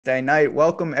Day night.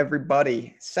 Welcome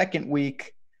everybody. Second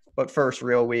week, but first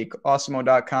real week.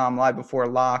 Awesemo.com live before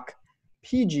lock.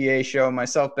 PGA show.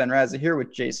 Myself, Ben Razza, here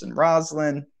with Jason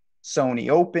Roslin. Sony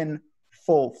Open,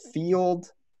 full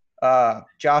field.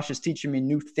 Josh is teaching me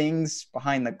new things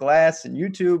behind the glass and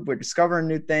YouTube. We're discovering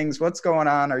new things. What's going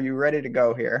on? Are you ready to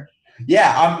go here?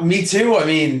 Yeah, me too. I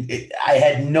mean, I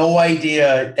had no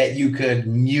idea that you could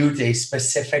mute a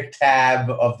specific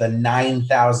tab of the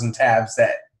 9,000 tabs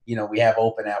that we have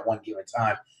open at one given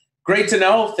time. Great to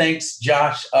know. Thanks,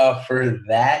 Josh, for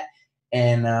that,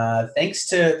 and thanks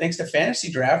to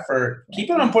Fantasy Draft for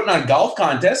keeping on putting on golf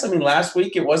contests. I mean, last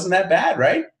week it wasn't that bad,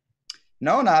 right?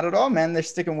 No, not at all, man. They're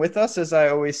sticking with us. As I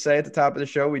always say at the top of the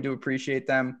show, we do appreciate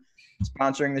them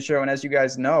sponsoring the show. And as you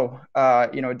guys know, a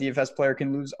DFS player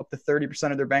can lose up to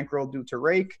 30% of their bankroll due to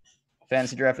rake.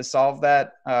 Fantasy Draft has solved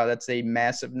that. That's a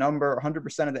massive number.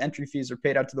 100% of the entry fees are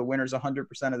paid out to the winners 100%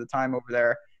 of the time over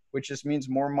there, which just means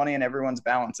more money in everyone's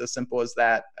balance. As simple as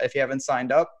that. If you haven't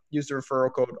signed up, use the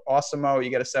referral code AWESEMO. You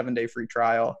get a 7-day free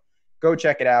trial. Go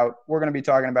check it out. We're going to be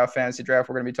talking about Fantasy Draft.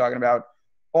 We're going to be talking about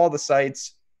all the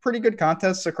sites. Pretty good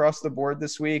contests across the board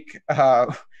this week.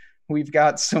 We've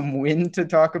got some win to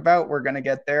talk about. We're going to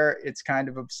get there. It's kind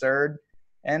of absurd.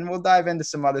 And we'll dive into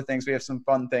some other things. We have some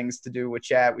fun things to do with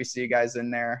chat. We see you guys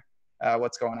in there.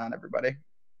 What's going on, everybody?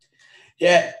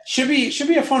 Yeah, should be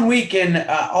a fun week. And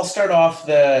I'll start off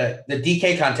the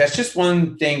DK contest. Just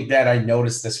one thing that I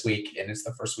noticed this week, and it's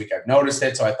the first week I've noticed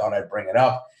it, so I thought I'd bring it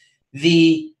up.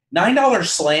 The $9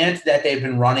 slant that they've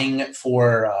been running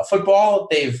for football,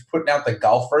 they've put out the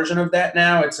golf version of that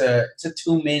now. It's a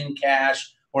 2-min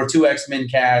cash or 2x min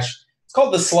cash. It's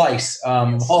called the slice.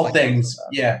 All things.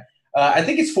 Yeah. I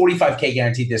think it's 45K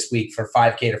guaranteed this week for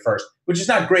 5K to first, which is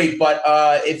not great. But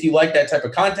if you like that type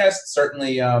of contest,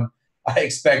 certainly I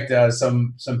expect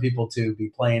some people to be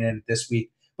playing in it this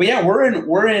week. But yeah, we're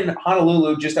in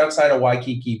Honolulu, just outside of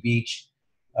Waikiki Beach,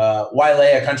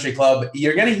 Wailea Country Club.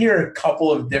 You're going to hear a couple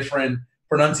of different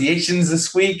pronunciations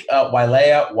this week.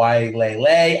 Wailea,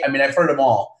 Wailele. I mean, I've heard them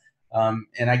all.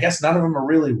 And I guess none of them are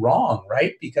really wrong,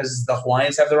 right? Because the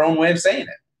Hawaiians have their own way of saying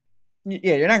it.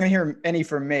 Yeah, you're not going to hear any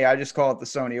from me. I just call it the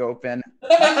Sony Open.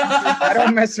 I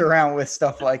don't mess around with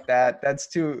stuff like that. That's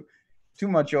too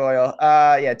much oil.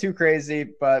 Yeah, too crazy.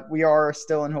 But we are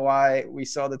still in Hawaii. We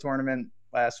saw the tournament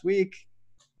last week.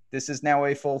 This is now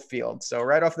a full field. So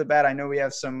right off the bat, I know we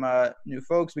have some new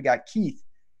folks. We got Keith.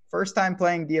 First time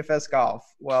playing DFS golf.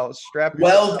 Well, strap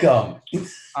Welcome.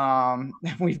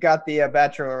 We've got the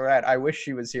Bachelorette. I wish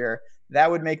she was here.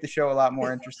 That would make the show a lot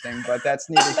more interesting, but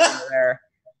that's neither here nor there.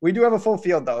 We do have a full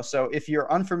field, though. So if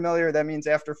you're unfamiliar, that means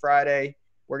after Friday,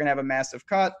 we're going to have a massive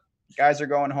cut. Guys are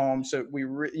going home. So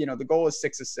the goal is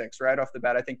 6 of 6 right off the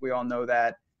bat. I think we all know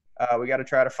that. We got to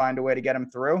try to find a way to get them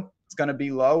through. It's going to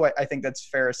be low. I think that's a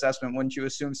fair assessment. Wouldn't you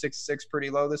assume 6 of 6 pretty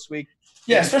low this week?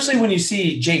 Yeah, especially when you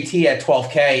see JT at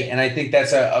 12K, and I think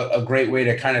that's a great way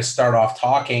to kind of start off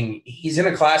talking. He's in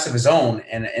a class of his own,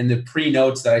 and the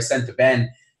pre-notes that I sent to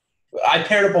Ben, I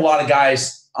paired up a lot of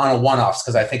guys on a one-offs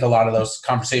because I think a lot of those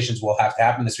conversations will have to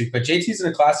happen this week, but JT's in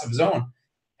a class of his own.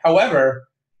 However,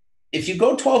 if you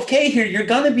go 12K here, you're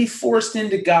going to be forced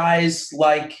into guys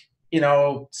like,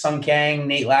 Sung Kang,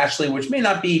 Nate Lashley, which may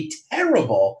not be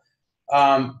terrible,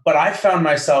 but I found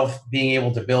myself being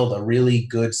able to build a really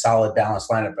good, solid, balanced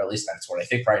lineup. At least that's what I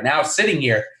think right now, sitting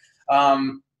here.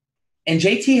 And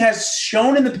JT has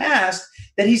shown in the past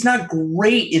that he's not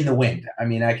great in the wind. I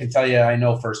mean, I can tell you, I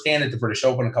know firsthand at the British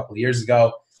Open a couple of years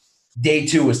ago, day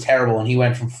 2 was terrible, and he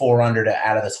went from 4 under to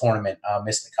out of the tournament,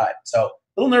 missed the cut. So a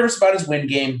little nervous about his wind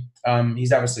game.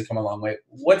 He's obviously come a long way.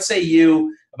 What say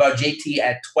you about JT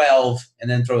at 12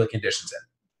 and then throw the conditions in?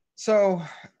 So,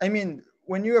 I mean,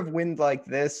 when you have wind like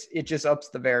this, it just ups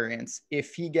the variance.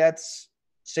 If he gets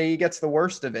the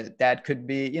worst of it, that could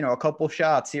be, a couple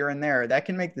shots here and there. That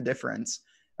can make the difference.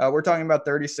 We're talking about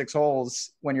 36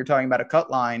 holes when you're talking about a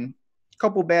cut line. A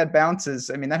couple bad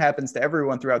bounces. I mean, that happens to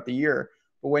everyone throughout the year.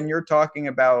 But when you're talking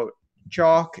about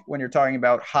chalk, when you're talking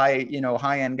about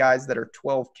high-end guys that are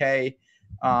 12K,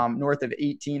 north of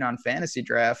 18 on Fantasy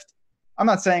Draft, I'm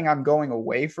not saying I'm going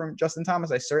away from Justin Thomas.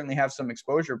 I certainly have some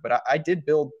exposure, but I did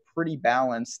build pretty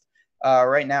balanced.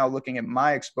 Right now, looking at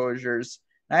my exposures,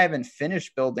 I haven't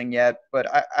finished building yet, but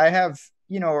I have,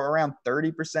 around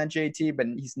 30% JT, but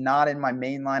he's not in my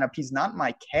main lineup. He's not in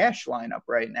my cash lineup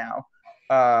right now,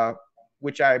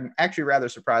 which I'm actually rather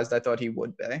surprised. I thought he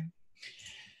would be.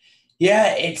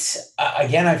 Yeah, it's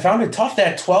again, I found it tough,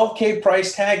 that 12K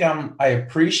price tag. I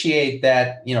appreciate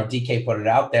that, DK put it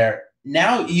out there.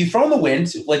 Now you throw in the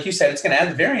wind, like you said, it's going to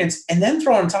add the variance, and then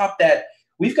throw on top that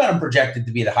We've got him projected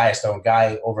to be the highest owned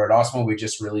guy over at Osmo. We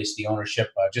just released the ownership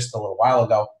just a little while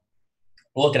ago.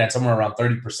 We're looking at somewhere around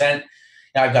 30%.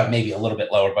 Now I've got maybe a little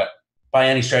bit lower, but by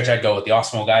any stretch, I'd go with the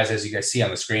Osmo guys, as you guys see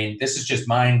on the screen. This is just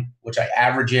mine, which I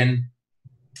average in.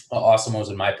 Osmo's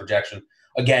in my projection.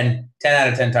 Again, 10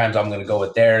 out of 10 times I'm going to go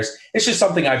with theirs. It's just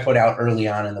something I put out early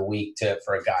on in the week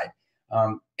for a guide.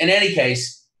 In any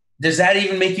case, does that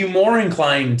even make you more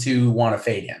inclined to want to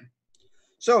fade him?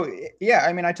 So, yeah,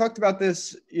 I mean, I talked about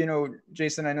this,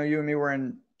 Jason, I know you and me were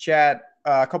in chat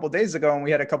a couple of days ago, and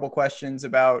we had a couple questions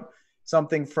about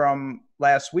something from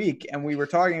last week. And we were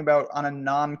talking about on a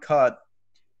non-cut,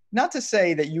 not to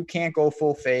say that you can't go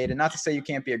full fade and not to say you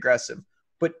can't be aggressive,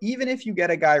 but even if you get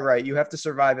a guy right, you have to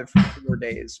survive it for 4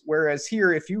 days. Whereas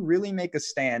here, if you really make a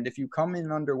stand, if you come in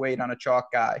underweight on a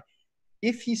chalk guy,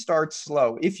 if he starts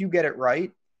slow, if you get it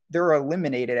right, they're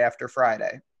eliminated after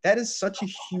Friday. That is such a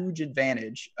huge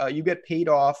advantage. You get paid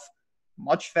off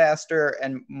much faster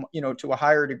and, to a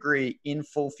higher degree in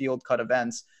full field cut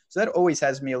events. So that always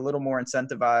has me a little more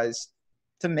incentivized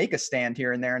to make a stand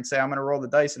here and there and say, I'm going to roll the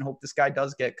dice and hope this guy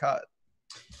does get cut.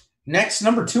 Next,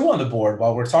 number 2 on the board,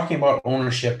 while we're talking about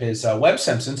ownership, is Webb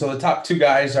Simpson. So the top 2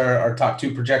 guys are our top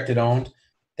 2 projected owned.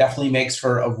 Definitely makes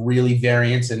for a really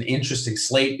variance and interesting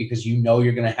slate because you're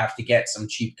going to have to get some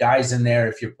cheap guys in there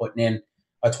if you're putting in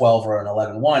a 12 or an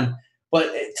 11-1.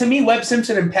 But to me, Webb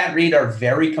Simpson and Pat Reed are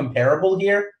very comparable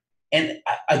here. And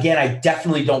again, I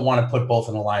definitely don't want to put both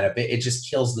in a lineup. It just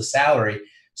kills the salary.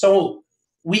 So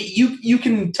you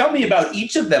can tell me about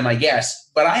each of them, I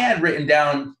guess. But I had written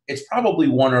down it's probably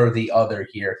one or the other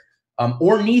here,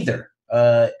 or neither.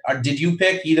 Did you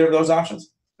pick either of those options?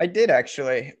 I did,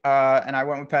 actually. And I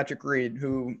went with Patrick Reed,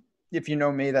 who, if you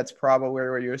know me, that's probably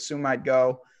where you assume I'd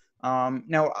go.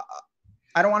 Now,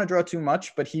 I don't want to draw too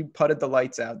much, but he putted the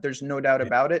lights out. There's no doubt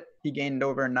about it. He gained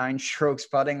over 9 strokes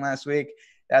putting last week.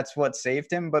 That's what saved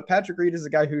him. But Patrick Reed is a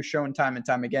guy who's shown time and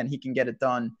time again he can get it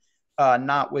done,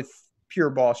 not with pure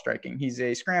ball striking. He's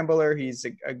a scrambler. He's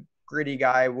a gritty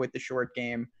guy with the short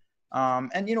game.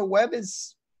 And, Webb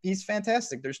he's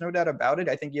fantastic. There's no doubt about it.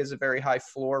 I think he has a very high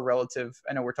floor relative.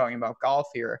 I know we're talking about golf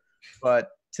here, but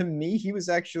to me, he was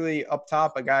actually up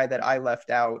top, a guy that I left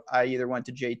out. I either went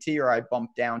to JT or I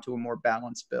bumped down to a more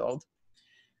balanced build.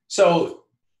 So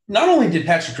not only did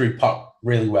Patrick Reed putt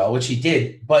really well, which he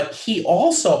did, but he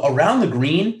also, around the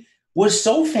green, was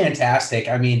so fantastic.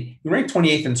 I mean, he ranked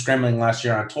 28th in scrambling last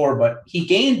year on tour, but he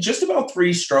gained just about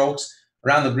 3 strokes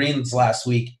around the greens last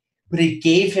week. But it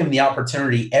gave him the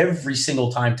opportunity every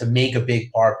single time to make a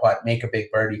big par putt, make a big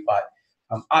birdie putt.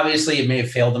 Obviously, it may have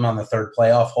failed him on the 3rd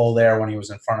playoff hole there when he was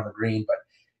in front of the green. But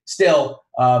still,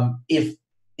 if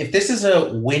this is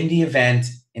a windy event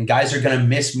and guys are going to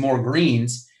miss more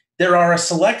greens, there are a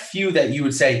select few that you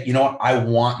would say, you know what, I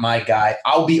want my guy.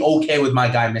 I'll be okay with my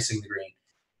guy missing the green.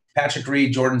 Patrick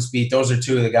Reed, Jordan Spieth, those are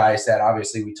 2 of the guys that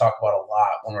obviously we talk about a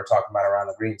lot when we're talking about around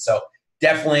the green. So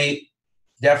definitely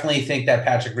think that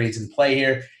Patrick Reed's in play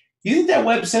here. You think that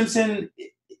Webb Simpson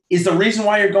is the reason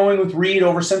why you're going with Reed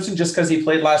over Simpson just because he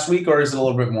played last week, or is it a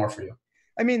little bit more for you?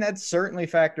 I mean, that certainly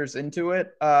factors into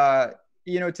it.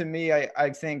 To me, I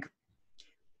think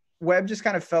Webb just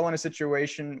kind of fell in a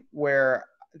situation where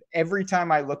every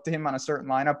time I looked at him on a certain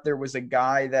lineup, there was a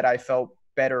guy that I felt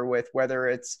better with, whether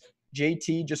it's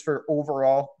JT just for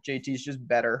overall, JT's just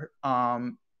better.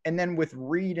 And then with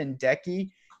Reed and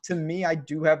Decky, to me, I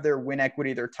do have their win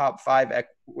equity, their top 5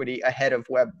 equity ahead of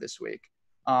Webb this week.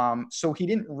 So he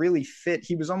didn't really fit.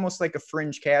 He was almost like a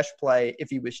fringe cash play. If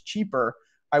he was cheaper,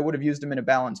 I would have used him in a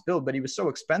balanced build, but he was so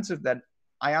expensive that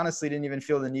I honestly didn't even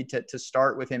feel the need to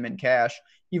start with him in cash,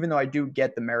 even though I do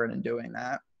get the merit in doing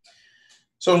that.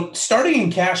 So starting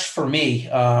in cash for me,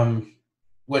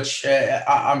 which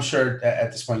I'm sure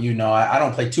at this point, I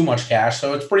don't play too much cash.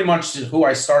 So it's pretty much who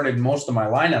I started most of my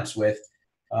lineups with.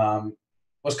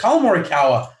 Was Colin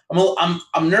Morikawa.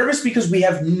 I'm nervous because we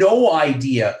have no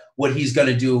idea what he's going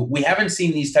to do. We haven't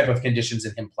seen these type of conditions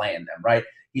in him playing them, right?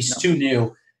 He's too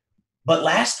new. But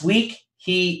last week,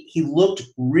 he looked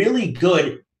really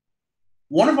good.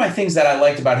 One of my things that I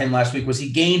liked about him last week was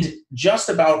he gained just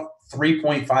about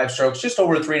 3.5 strokes, just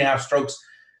over 3.5 strokes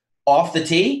off the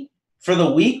tee for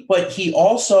the week, but he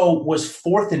also was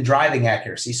 4th in driving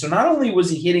accuracy. So not only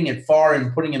was he hitting it far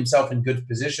and putting himself in good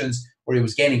positions where he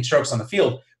was gaining strokes on the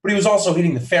field, but he was also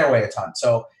hitting the fairway a ton.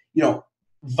 So,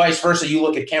 vice versa, you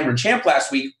look at Cameron Champ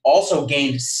last week, also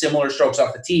gained similar strokes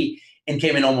off the tee and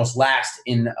came in almost last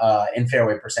in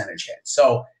fairway percentage hit.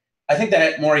 So I think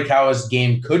that Morikawa's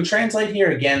game could translate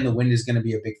here. Again, the wind is going to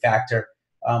be a big factor.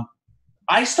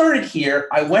 I started here.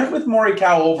 I went with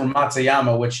Morikawa over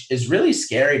Matsuyama, which is really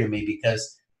scary to me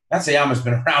because Matsuyama's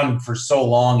been around for so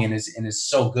long and is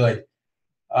so good.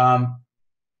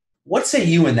 What say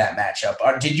you in that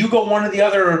matchup? Did you go one or the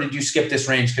other, or did you skip this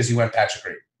range because you went Patrick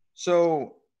Reed?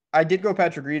 So I did go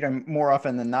Patrick Reed more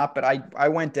often than not, but I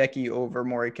went Decky over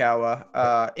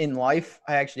Morikawa. In life,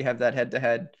 I actually have that head to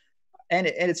head, and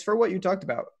it's for what you talked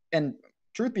about. And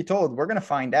truth be told, we're gonna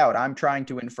find out. I'm trying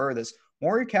to infer this.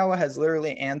 Morikawa has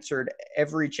literally answered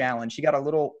every challenge. He got a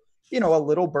little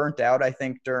burnt out, I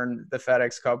think, during the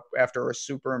FedEx Cup after a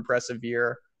super impressive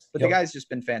year. But the guy's just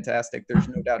been fantastic. There's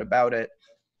no doubt about it.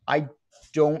 I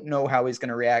don't know how he's going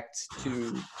to react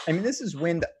to. I mean, this is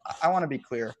wind. I want to be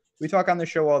clear. We talk on the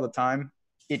show all the time.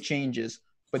 It changes,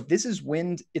 but this is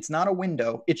wind. It's not a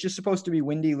window. It's just supposed to be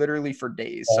windy literally for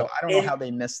days. So I don't know how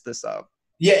they messed this up.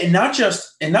 Yeah, and not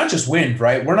just wind,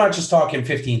 right? We're not just talking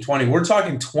 15, 20. We're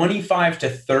talking 25 to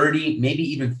 30, maybe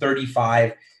even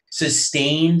 35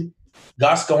 sustained,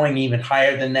 gusts going even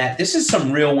higher than that. This is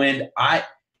some real wind.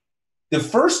 The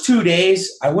first 2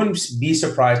 days, I wouldn't be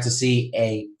surprised to see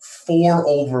a 4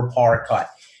 over par cut.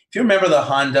 If you remember the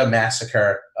Honda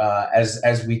massacre,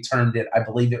 as we termed it, I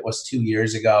believe it was 2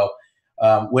 years ago,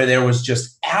 where there was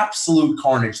just absolute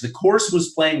carnage. The course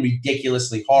was playing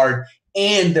ridiculously hard,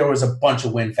 and there was a bunch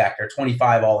of wind factor,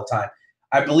 25 all the time.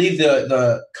 I believe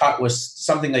the cut was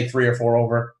something like 3 or 4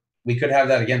 over. We could have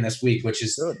that again this week, which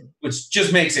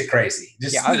just makes it crazy.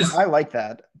 I like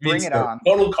that. Bring it on.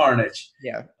 Total carnage.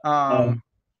 Yeah.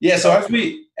 So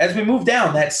as we move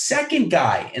down, that second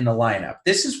guy in the lineup,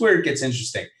 this is where it gets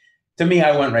interesting. To me,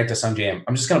 I went right to Sung Jae Im.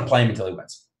 I'm just going to play him until he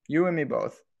wins. You and me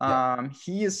both. Yeah.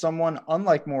 He is someone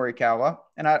unlike Morikawa,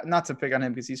 and not to pick on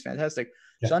him because he's fantastic.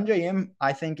 Yeah. Sung Jae Im,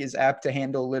 I think, is apt to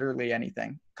handle literally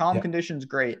anything. Calm conditions,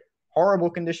 great. Horrible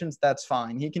conditions, that's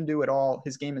fine. He can do it all.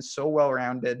 His game is so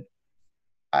well-rounded.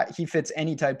 He fits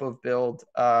any type of build.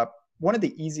 One of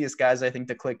the easiest guys, I think,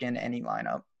 to click in any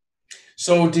lineup.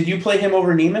 So did you play him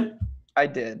over Neiman? I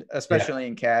did, especially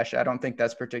in cash. I don't think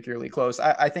that's particularly close.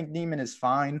 I think Neiman is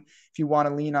fine. If you want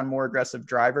to lean on more aggressive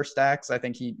driver stacks, I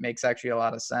think he makes actually a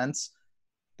lot of sense.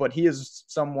 But he is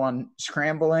someone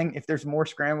scrambling. If there's more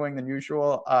scrambling than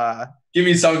usual. Give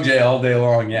me Sung Jae all day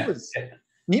long, yeah.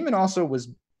 Neiman also was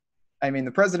 – I mean,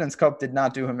 the President's Cup did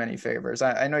not do him any favors.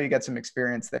 I know you got some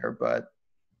experience there, but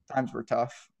times were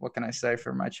tough. What can I say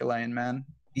for my Chilean man?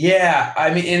 Yeah,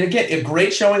 I mean, and again, a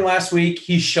great showing last week.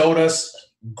 He showed us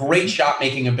great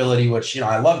shot-making ability, which,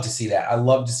 I love to see that. I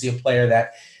love to see a player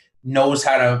that knows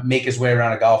how to make his way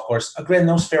around a golf course. Again,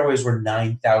 those fairways were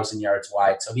 9,000 yards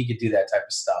wide, so he could do that type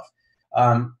of stuff.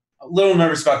 A little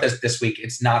nervous about this week.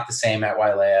 It's not the same at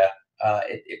Wailea.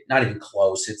 Not even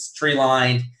close. It's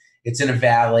tree-lined. It's in a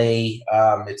valley.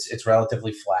 It's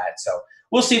relatively flat. So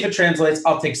we'll see if it translates.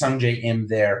 I'll take Sung Jae Im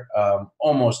there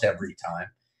almost every time.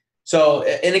 So,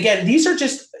 and again, these are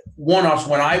just one-offs.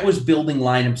 When I was building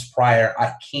lineups prior,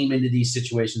 I came into these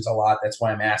situations a lot. That's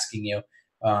why I'm asking you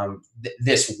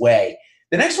this way.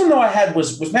 The next one, though, I had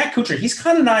was Matt Kuchar. He's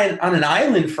kind of on an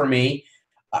island for me.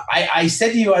 I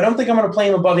said to you, I don't think I'm going to play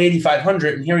him above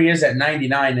 8,500, and here he is at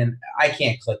 99, and I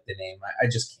can't click the name. I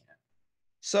just can't.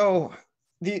 So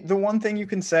the one thing you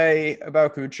can say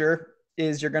about Kuchar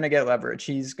is you're going to get leverage.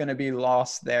 He's going to be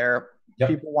lost there. Yep.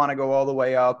 People want to go all the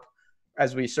way up.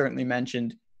 As we certainly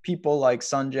mentioned, people like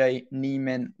Sanjay,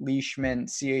 Neiman, Leishman,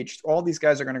 CH, all these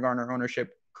guys are going to garner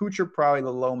ownership. Kuchar probably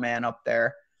the low man up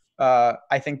there.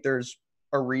 I think there's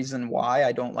a reason why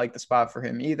I don't like the spot for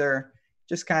him either.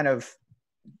 Just kind of,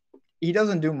 he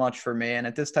doesn't do much for me. And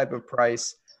at this type of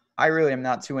price, I really am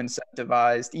not too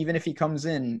incentivized. Even if he comes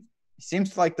in, he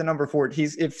seems like the number 4.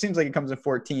 It seems like he comes in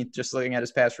 14th, just looking at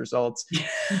his past results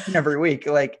every week.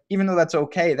 Like, even though that's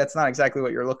okay, that's not exactly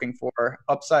what you're looking for.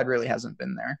 Upside really hasn't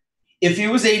been there. If it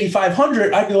was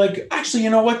 8,500, I'd be like, actually,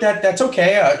 you know what? That's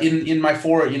okay. In my in a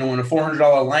 $400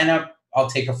 lineup, I'll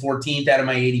take a 14th out of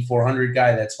my 8,400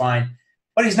 guy. That's fine.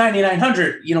 But he's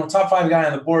 9,900. Top 5 guy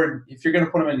on the board. If you're going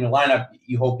to put him in your lineup,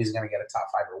 you hope he's going to get a top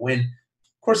 5 or win.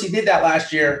 Of course, he did that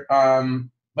last year.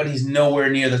 But he's nowhere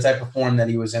near the type of form that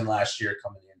he was in last year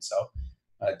coming in. So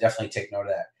definitely take note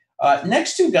of that.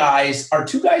 Next 2 guys are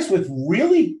 2 guys with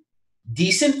really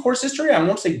decent course history. I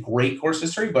won't say great course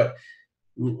history, but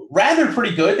rather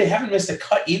pretty good. They haven't missed a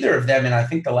cut, either of them, in I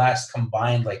think the last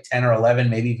combined like 10 or 11,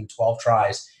 maybe even 12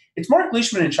 tries. It's Mark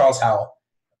Leishman and Charles Howell.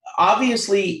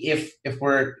 Obviously, if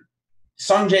we're –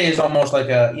 Sung Jae is almost like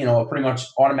a pretty much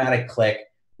automatic click.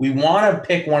 We want to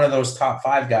pick one of those top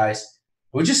 5 guys.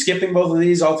 We're just skipping both of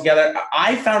these altogether.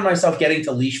 I found myself getting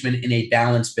to Leishman in a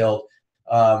balanced build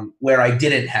where I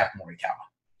didn't have Morikawa.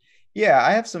 Yeah,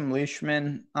 I have some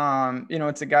Leishman.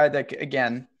 It's a guy that,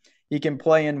 again, he can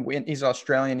play in wind. He's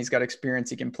Australian. He's got experience.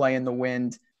 He can play in the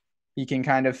wind. He can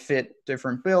kind of fit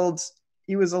different builds.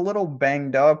 He was a little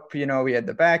banged up. He had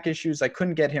the back issues. I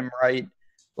couldn't get him right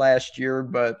last year,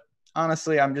 but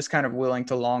honestly, I'm just kind of willing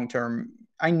to long term.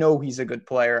 I know he's a good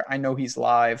player. I know he's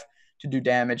live to do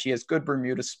damage. He has good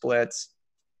Bermuda splits.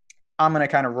 I'm going to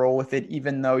kind of roll with it,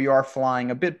 even though you are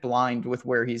flying a bit blind with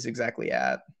where he's exactly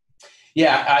at.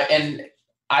 Yeah, and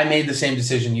I made the same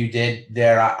decision you did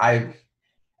there. I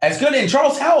as good. And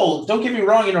Charles Howell, don't get me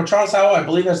wrong, Charles Howell, I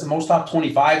believe, has the most top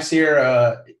 25s here.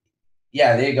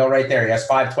 Yeah, there you go, right there. He has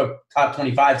top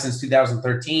 25 since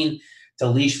 2013 to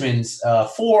Leishman's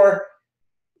 4.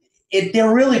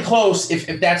 They're really close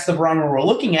if that's the barometer we're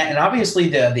looking at. And obviously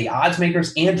the odds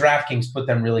makers and DraftKings put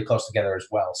them really close together as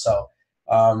well. So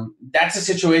that's a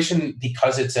situation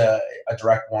because it's a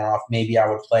direct one-off. Maybe I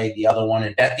would play the other one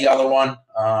and bet the other one.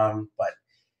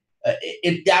 But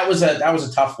that was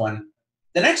a tough one.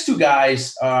 The next two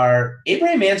guys are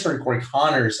Abraham Answer and Corey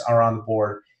Connors are on the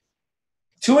board.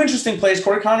 Two interesting plays.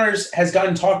 Corey Connors has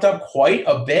gotten talked up quite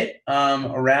a bit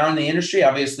around the industry.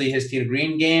 Obviously, his tee to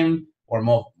green game or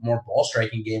more ball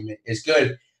striking game is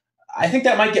good. I think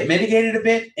that might get mitigated a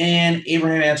bit, and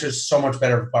Abraham Answer is so much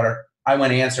better of a putter. I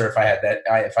went Answer if I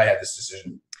had this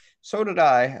decision. So did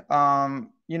I.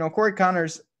 Corey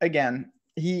Connors, again,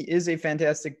 he is a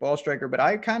fantastic ball striker, but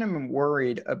I kind of am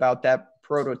worried about that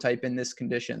prototype in this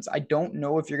conditions. I don't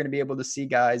know if you're going to be able to see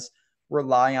guys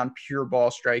rely on pure ball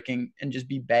striking and just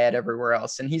be bad everywhere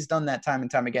else. And he's done that time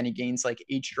and time again. He gains like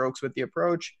 8 strokes with the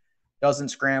approach, doesn't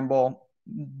scramble,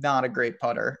 not a great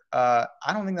putter. I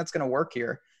don't think that's going to work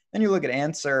here. Then you look at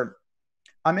Answer.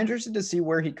 I'm interested to see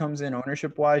where he comes in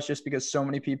ownership wise, just because so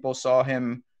many people saw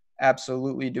him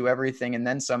absolutely do everything and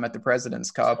then some at the President's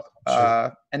Cup.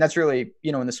 Sure. And that's really,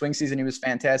 in the swing season, he was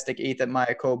fantastic. 8th at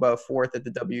Mayakoba, 4th at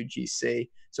the WGC.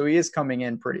 So he is coming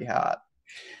in pretty hot.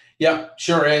 Yeah,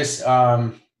 sure is.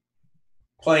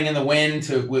 Playing in the wind,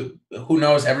 who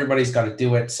knows? Everybody's got to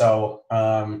do it. So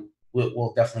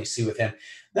we'll definitely see with him.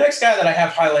 The next guy that I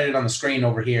have highlighted on the screen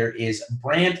over here is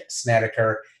Brandt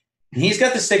Snedeker. He's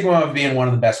got the stigma of being one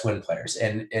of the best wind players.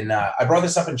 And I brought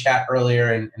this up in chat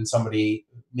earlier, and somebody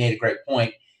made a great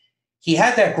point. He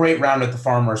had that great round at the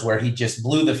Farmers where he just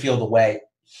blew the field away.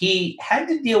 He had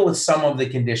to deal with some of the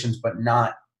conditions, but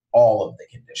not all of the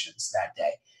conditions that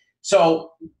day.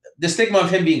 So the stigma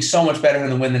of him being so much better in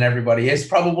the wind than everybody is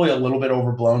probably a little bit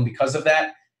overblown because of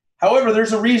that. However,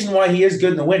 there's a reason why he is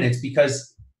good in the wind. It's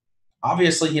because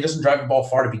obviously he doesn't drive the ball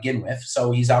far to begin with,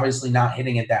 so he's obviously not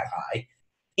hitting it that high.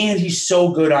 And he's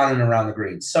so good on and around the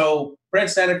green. So Brandt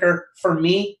Snedeker, for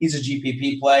me, he's a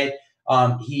GPP play.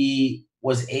 He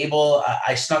was able,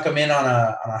 I snuck him in on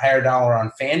a higher dollar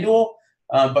on FanDuel.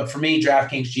 But for me,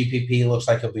 DraftKings GPP looks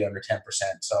like he'll be under 10%.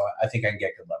 So I think I can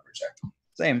get good leverage there.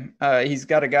 Same. He's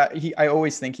got a guy. I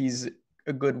always think he's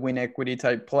a good win equity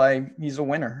type play. He's a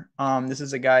winner. This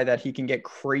is a guy that he can get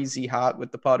crazy hot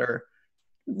with the putter.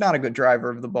 Not a good driver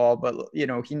of the ball, but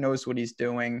he knows what he's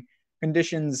doing.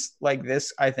 Conditions like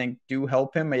this, I think, do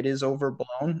help him. It is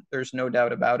overblown. There's no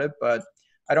doubt about it, but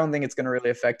I don't think it's going to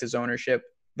really affect his ownership.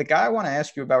 The guy I want to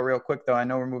ask you about real quick, though, I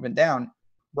know we're moving down.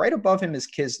 Right above him is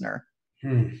Kisner.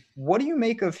 What do you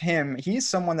make of him? He's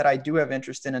someone that I do have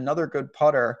interest in, another good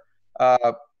putter,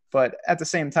 but at the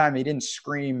same time, he didn't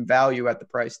scream value at the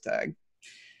price tag.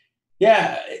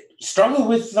 Yeah, struggled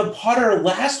with the putter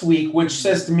last week, which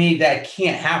says to me that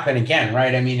can't happen again,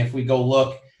 right? I mean, if we go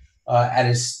look at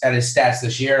his stats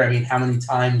this year, I mean, how many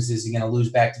times is he going to lose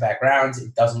back-to-back rounds?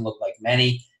 It doesn't look like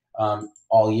many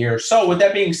all year. So with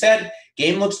that being said,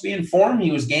 game looks to be in form.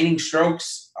 He was gaining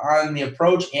strokes on the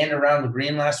approach and around the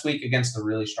green last week against a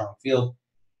really strong field.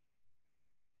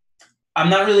 I'm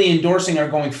not really endorsing or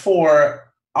going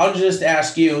for. I'll just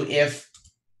ask you if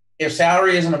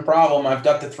salary isn't a problem, I've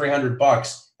got the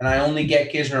 $300 and I only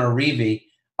get Kisner or Reeve,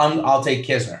 I'll take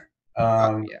Kisner.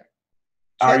 Yeah.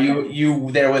 Are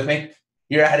you there with me?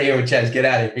 You're out of here with Chez. Get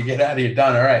out of here. Get out of here.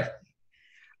 Done. All right.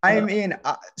 I mean,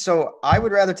 so I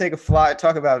would rather take a fly.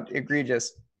 Talk about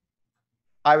egregious.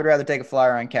 I would rather take a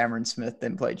flyer on Cameron Smith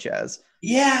than play Chez.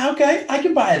 Yeah, okay. I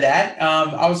can buy that.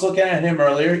 I was looking at him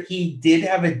earlier. He did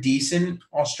have a decent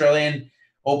Australian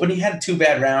Open. He had 2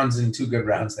 bad rounds and 2 good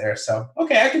rounds there. So,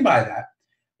 okay, I can buy that.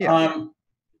 Yeah.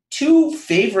 2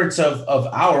 favorites of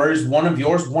ours, one of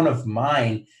yours, one of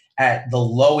mine at the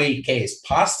low 8Ks,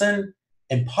 Poston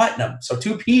and Putnam. So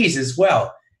 2 Ps as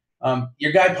well.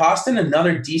 Your guy Poston,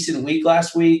 another decent week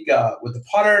last week with the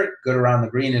putter, good around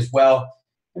the green as well.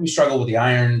 Maybe struggle with the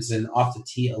irons and off the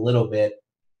tee a little bit.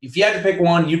 If you had to pick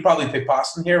one, you'd probably pick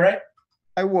Poston here, right?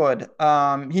 I would.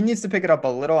 He needs to pick it up a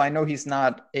little. I know he's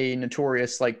not a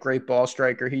notorious great ball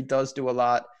striker. He does do a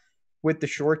lot with the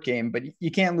short game, but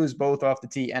you can't lose both off the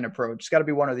tee and approach. It's got to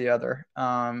be one or the other.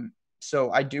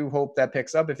 So I do hope that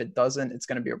picks up. If it doesn't, it's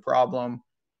going to be a problem.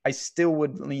 I still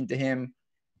would lean to him.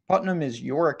 Putnam is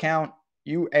your account.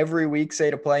 You every week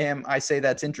say to play him. I say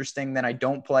that's interesting. Then I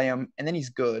don't play him, and then he's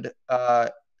good.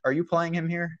 Are you playing him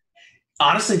here?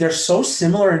 Honestly, they're so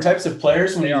similar in types of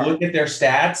players when They you are. look at their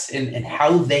stats and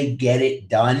how they get it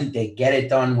done. They get it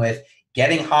done with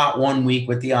getting hot one week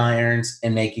with the irons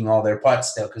and making all their putts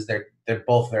still, because they're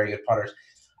both very good putters.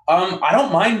 I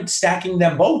don't mind stacking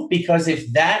them both, because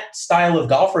if that style of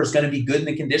golfer is going to be good in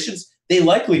the conditions, they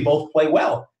likely both play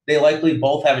well. They likely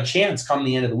both have a chance come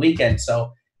the end of the weekend.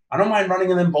 So I don't mind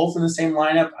running them both in the same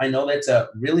lineup. I know that's a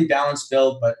really balanced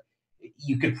build, but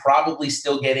you could probably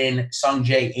still get in Sung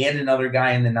Jae and another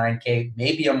guy in the 9K,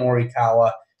 maybe a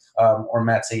Morikawa or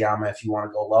Matsuyama if you want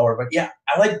to go lower. But yeah,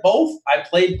 I like both. I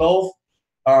played both.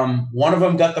 One of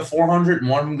them got the 400 and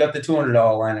one of them got the $200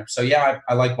 lineup. So yeah,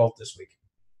 I like both this week.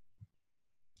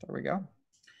 There we go.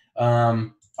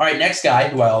 All right, next guy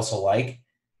who I also like,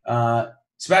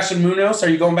 Sebastian Munoz. Are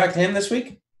you going back to him this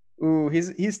week? Ooh,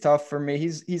 he's tough for me.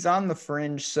 He's on the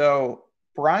fringe. So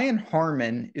Brian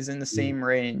Harman is in the same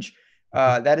range.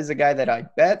 That is a guy that I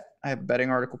bet. I have a betting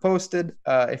article posted.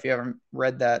 If you haven't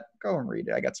read that, go and read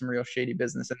it. I got some real shady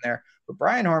business in there. But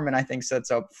Brian Harman, I think, sets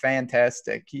up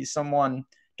fantastic. He's someone,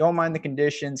 don't mind the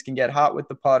conditions, can get hot with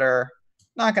the putter.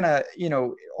 Not going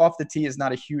to, off the tee is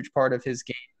not a huge part of his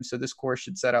game. So this course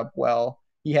should set up well.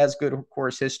 He has good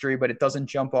course history, but it doesn't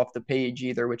jump off the page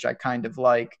either, which I kind of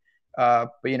like.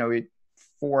 But,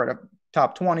 four at a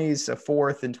top 20s, a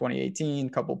fourth in 2018,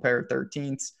 couple pair of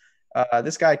 13ths.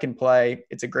 This guy can play.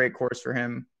 It's a great course for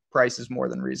him. Price is more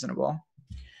than reasonable.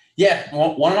 Yeah,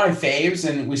 one of my faves,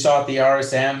 and we saw at the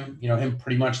RSM, him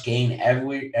pretty much gain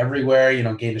everywhere,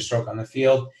 gain a stroke on the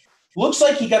field. Looks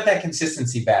like he got that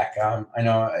consistency back. I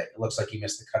know it looks like he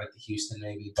missed the cut at the Houston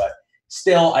maybe, but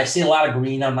still, I see a lot of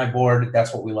green on my board.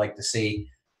 That's what we like to see.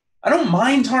 I don't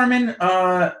mind Harman.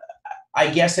 I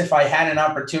guess if I had an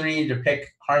opportunity to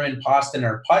pick Harman, Poston,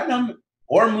 or Putnam,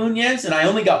 or Munoz, and I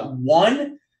only got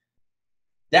one,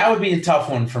 that would be a tough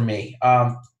one for me.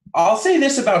 I'll say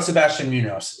this about Sebastian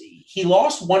Munoz. He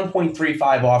lost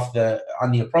 1.35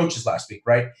 on the approaches last week,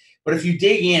 right? But if you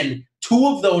dig in, two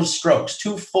of those strokes,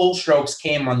 two full strokes,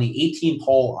 came on the 18th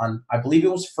hole on, I believe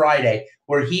it was Friday,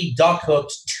 where he duck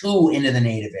hooked two into the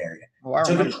native area. Oh, I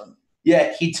remember.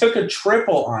 He took a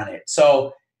triple on it.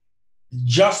 So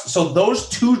those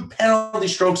two penalty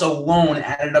strokes alone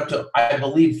added up to, I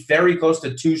believe, very close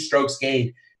to 2 strokes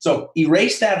gained. So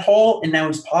erase that hole, and now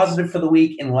he's positive for the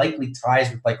week and likely ties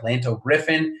with like Lanto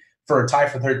Griffin for a tie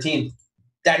for 13th.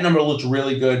 That number looks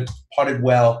really good, putted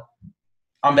well.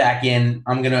 I'm back in.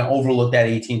 I'm going to overlook that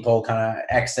 18th hole, kind of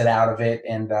exit out of it,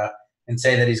 and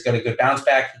say that he's got a good bounce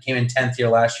back. He came in 10th here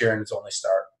last year in his only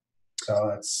start.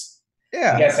 So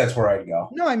I guess that's where I'd go.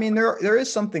 No, I mean, there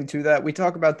is something to that. We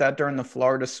talk about that during the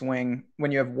Florida swing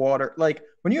when you have water. Like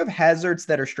when you have hazards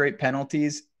that are straight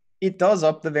penalties, it does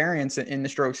up the variance in the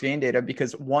strokes gain data,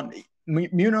 because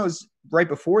Munoz right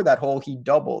before that hole, he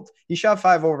doubled. He shot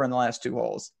 5 over in the last 2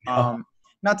 holes.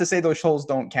 Not to say those holes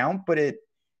don't count, but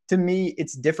to me,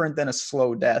 it's different than a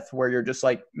slow death where you're just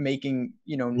like making,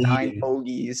 9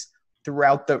 bogeys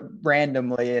throughout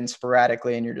randomly and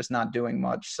sporadically, and you're just not doing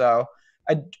much. So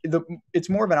it's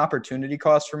more of an opportunity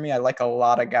cost for me. I like a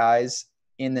lot of guys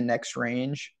in the next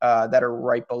range that are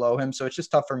right below him. So it's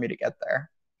just tough for me to get there.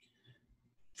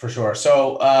 For sure.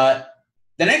 So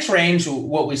the next range,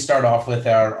 what we start off with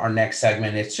our next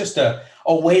segment, it's just a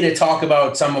way to talk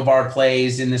about some of our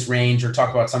plays in this range or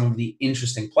talk about some of the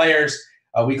interesting players.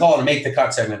 We call it a make the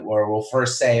cut segment, where we'll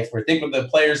first say if we think the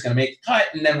player is going to make the cut,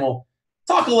 and then we'll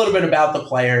talk a little bit about the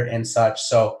player and such.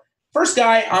 So first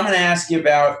guy I'm going to ask you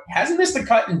about hasn't missed the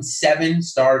cut in 7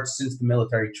 starts since the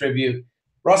military tribute.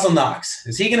 Russell Knox.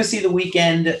 Is he going to see the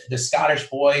weekend, the Scottish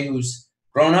boy who's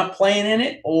grown up playing in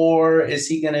it, or is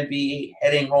he going to be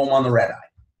heading home on the red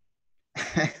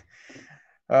eye?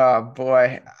 Oh,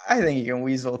 boy. I think you can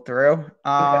weasel through.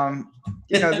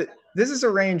 This is a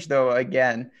range, though,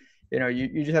 again,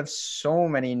 you just have so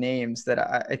many names that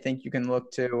I think you can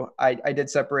look to. I did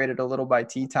separate it a little by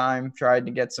tee time, tried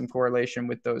to get some correlation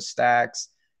with those stacks.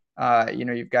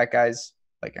 You've got guys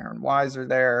like Aaron Weiser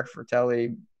there, Fratelli,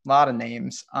 a lot of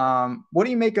names. What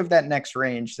do you make of that next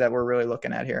range that we're really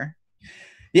looking at here?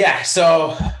 Yeah,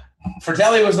 so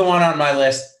Fratelli was the one on my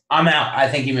list. I'm out. I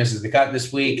think he misses the cut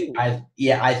this week. I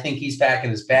think he's packing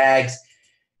his bags.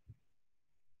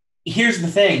 Here's the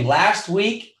thing. Last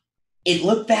week, it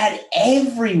looked bad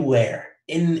everywhere.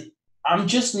 And I'm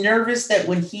just nervous that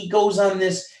when he goes on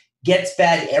this gets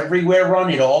bad everywhere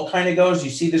run, it all kind of goes. You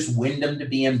see this Wyndham to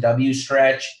BMW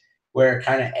stretch where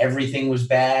kind of everything was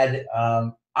bad.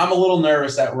 I'm a little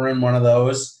nervous that we're in one of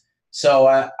those. So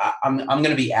I'm going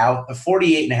to be out. The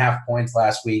 48.5 points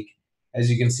last week, as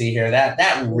you can see here,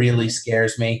 that really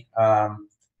scares me.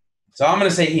 So I'm going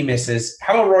to say he misses.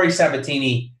 How about Rory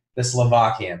Sabatini, the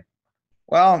Slovakian?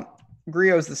 Well,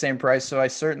 Griot's the same price, so I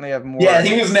certainly have more. Yeah,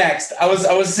 he was next. I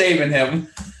was saving him.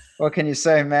 What can you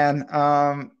say, man?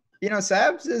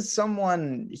 Sabs is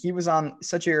someone, he was on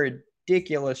such a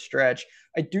ridiculous stretch.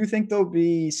 I do think there'll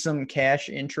be some cash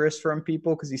interest from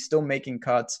people because he's still making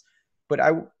cuts. But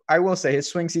I will say his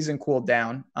swing season cooled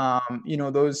down.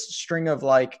 Those string of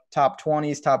like top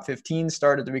 20s, top 15s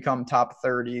started to become top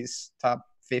 30s, top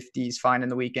 50s, fine in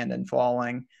the weekend and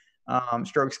falling.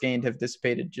 Strokes gained have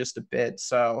dissipated just a bit.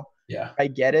 So yeah, I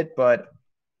get it. But,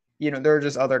 there are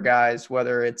just other guys,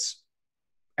 whether it's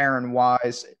Aaron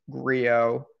Wise,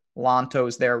 Griot,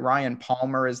 Lanto's there, Ryan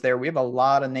Palmer is there. We have a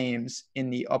lot of names in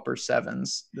the upper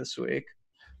sevens this week.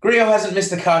 Griot hasn't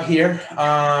missed a cut here.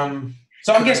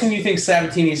 So I'm guessing you think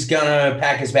Sabatini's gonna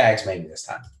pack his bags maybe this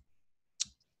time.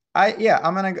 I'm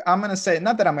gonna say,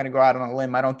 not that I'm gonna go out on a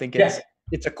limb. I don't think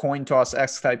it's a coin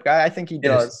toss-esque type guy. I think he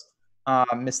does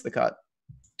miss the cut.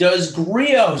 Does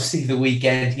Griot see the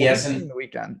weekend? He hasn't seen the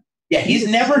weekend. Yeah, he's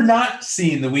never not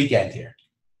seen the weekend here.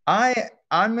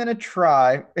 I'm going to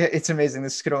try. It's amazing.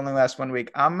 This could only last 1 week.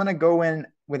 I'm going to go in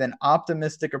with an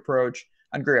optimistic approach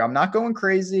on Griot. I'm not going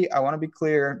crazy. I want to be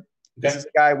clear. Okay. This is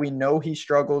a guy, we know he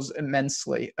struggles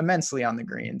immensely on the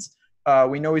greens.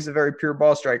 We know he's a very pure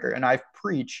ball striker, and I've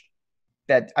preached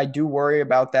that I do worry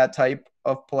about that type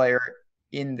of player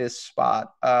in this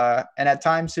spot. And at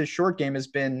times his short game has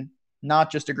been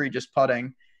not just egregious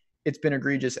putting. It's been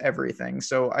egregious everything.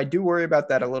 So I do worry about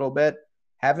that a little bit.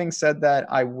 Having said that,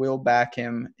 I will back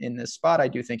him in this spot. I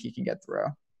do think he can get through.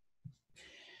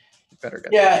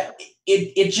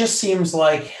 It just seems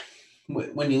like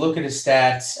when you look at his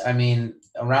stats, I mean,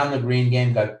 around the green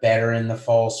game got better in the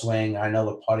fall swing. I know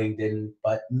the putting didn't,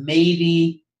 but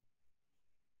maybe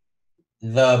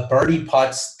the birdie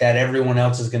putts that everyone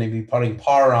else is going to be putting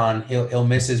par on, he'll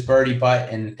miss his birdie putt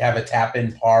and have a tap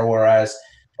in par, whereas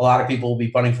a lot of people will be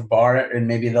putting for par and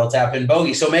maybe they'll tap in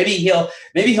bogey. So maybe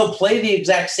he'll play the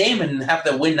exact same and have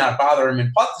the wind not bother him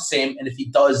and putt the same. And if he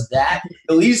does that,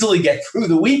 he'll easily get through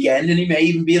the weekend and he may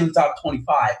even be in the top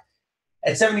 25.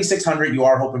 At 7,600, you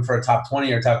are hoping for a top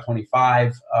 20 or top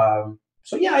 25.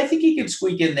 So yeah, I think he can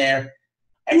squeak in there.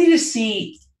 I need to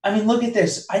see, look at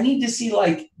this. I need to see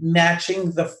like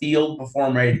matching the field before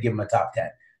I'm ready to give him a top 10,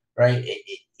 right?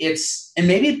 And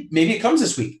maybe it comes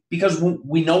this week because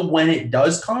we know when it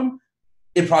does come,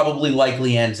 it probably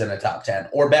likely ends in a top 10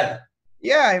 or better.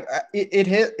 Yeah,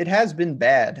 it has been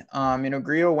bad.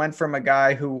 Griot went from a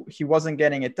guy who he wasn't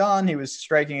getting it done. He was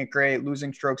striking it great,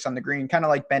 losing strokes on the green, kind of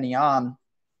like Benny On.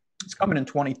 It's coming in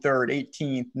 23rd,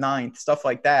 18th, 9th, stuff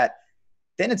like that.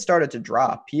 Then it started to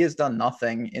drop. He has done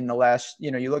nothing in the last,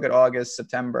 you look at August,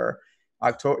 September,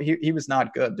 October. He was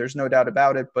not good. There's no doubt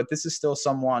about it. But this is still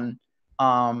someone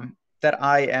that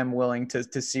I am willing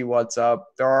to see what's up.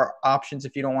 There are options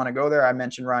if you don't want to go there. I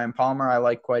mentioned Ryan Palmer. I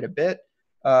like quite a bit.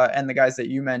 And the guys that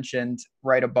you mentioned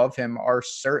right above him are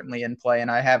certainly in play,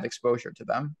 and I have exposure to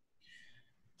them.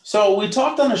 So we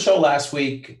talked on the show last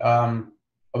week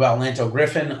about Lanto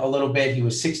Griffin a little bit. He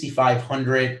was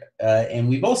 6,500, and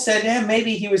we both said,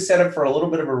 maybe he was set up for a little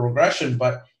bit of a regression,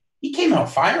 but he came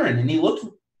out firing, and he looked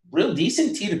real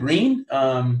decent tee to green.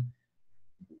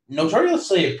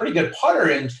 Notoriously a pretty good putter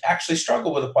and actually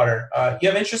struggled with a putter. You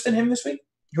have interest in him this week?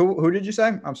 Who did you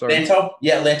say? I'm sorry. Lanto?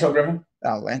 Yeah, Lanto Griffin.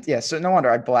 Oh, Lanto. Yeah, so no wonder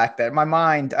I blacked that. My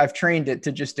mind, I've trained it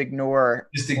to just ignore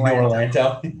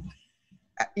Lanto.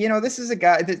 This is a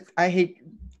guy that I hate.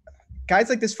 Guys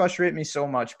like this frustrate me so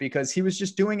much because he was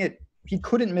just doing it. He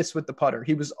couldn't miss with the putter.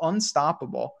 He was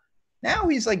unstoppable. Now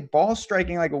he's like ball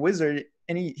striking like a wizard.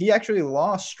 And he actually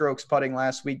lost strokes putting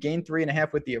last week, gained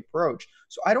 3.5 with the approach.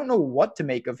 So I don't know what to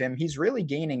make of him. He's really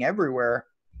gaining everywhere.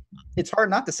 It's hard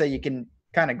not to say you can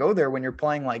kind of go there when you're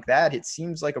playing like that. It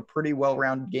seems like a pretty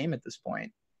well-rounded game at this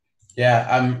point.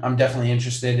 Yeah, I'm definitely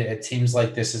interested. It seems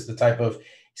like this is the type of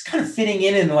 – he's kind of fitting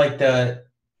in like the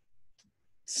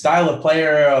style of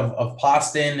player of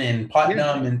Poston and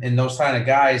Putnam and those kind of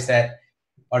guys that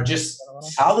are just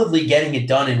solidly getting it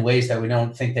done in ways that we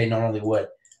don't think they normally would.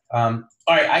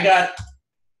 All right, I got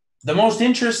the most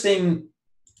interesting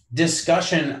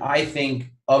discussion, I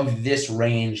think, of this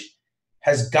range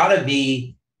has got to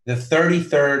be the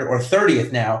 33rd or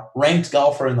 30th now ranked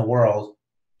golfer in the world,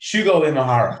 Shugo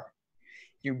Imahara.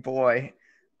 You boy.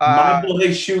 My boy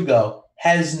Shugo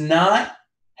has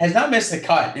has not missed a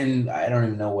cut in I don't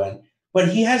even know when, but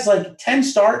he has like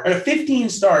 15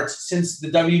 starts since the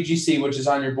WGC, which is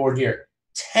on your board here.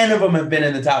 10 of them have been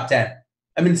in the top 10.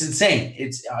 I mean, it's insane.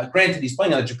 It's granted he's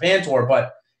playing on the Japan tour,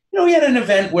 but he had an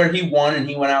event where he won and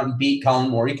he went out and beat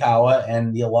Colin Morikawa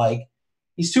and the like.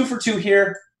 He's 2 for 2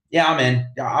 here. Yeah, I'm in.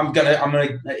 I'm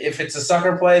gonna. If it's a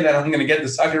sucker play, then I'm gonna get the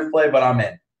sucker play, but I'm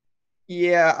in.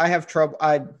 Yeah, I have trouble.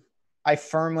 I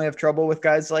firmly have trouble with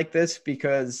guys like this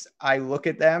because I look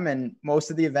at them and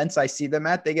most of the events I see them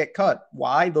at, they get cut.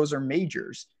 Why? Those are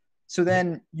majors. So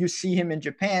then you see him in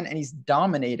Japan and he's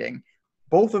dominating.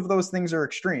 Both of those things are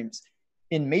extremes.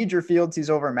 In major fields,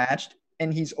 he's overmatched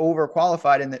and he's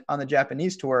overqualified on the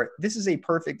Japanese tour. This is a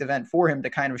perfect event for him to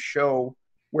kind of show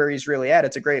where he's really at.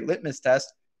 It's a great litmus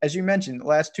test. As you mentioned, the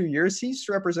last 2 years, he's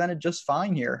represented just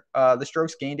fine here. The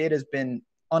strokes gain data has been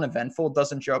uneventful,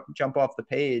 doesn't jump off the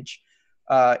page.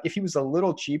 If he was a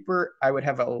little cheaper, I would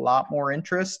have a lot more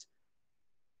interest.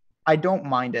 I don't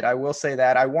mind it. I will say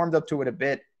that. I warmed up to it a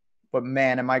bit, but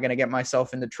man, am I going to get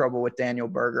myself into trouble with Daniel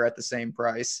Berger at the same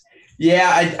price.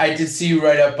 Yeah, I did see you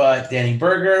write up Danny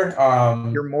Berger.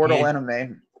 Your mortal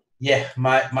enemy. Yeah,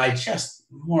 my just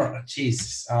more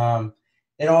Jesus.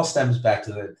 It all stems back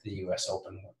to the U.S.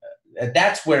 Open.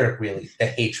 That's where the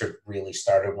hatred really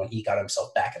started when he got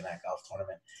himself back in that golf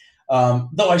tournament.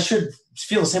 Though I should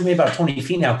feel the same way about Tony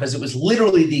Finau because it was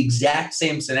literally the exact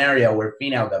same scenario where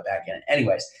Finau got back in it.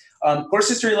 Anyways, course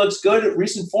history looks good.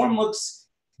 Recent form looks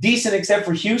decent except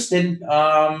for Houston.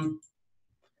 The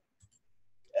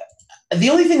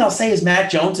only thing I'll say is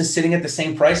Matt Jones is sitting at the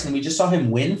same price, and we just saw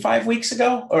him win 5 weeks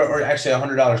ago, or actually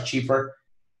 $100 cheaper.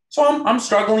 So I'm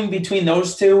struggling between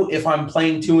those two. If I'm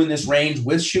playing two in this range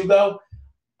with Shugo,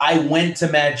 I went to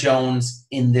Matt Jones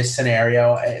in this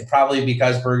scenario, probably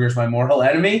because Berger's my mortal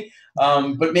enemy.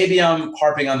 But maybe I'm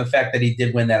harping on the fact that he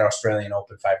did win that Australian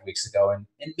Open 5 weeks ago and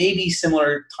maybe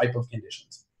similar type of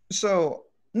conditions. So,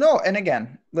 no, and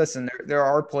again, listen, there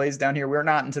are plays down here. We're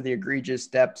not into the egregious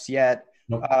depths yet.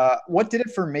 Nope. What did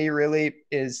it for me really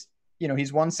is,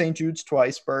 he's won St. Jude's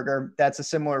twice, Berger. That's a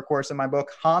similar course in my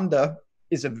book. Honda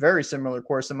is a very similar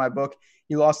course in my book.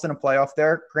 He lost in a playoff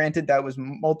there. Granted, that was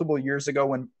multiple years ago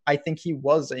when I think he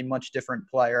was a much different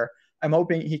player. I'm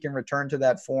hoping he can return to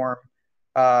that form.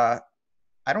 I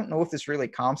don't know if this really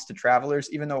comps to Travelers,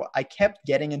 even though I kept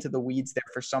getting into the weeds there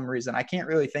for some reason. I can't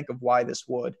really think of why this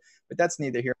would, but that's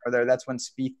neither here nor there. That's when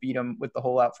Spieth beat him with the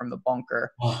hole out from the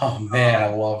bunker. Oh, man, I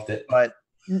loved it. But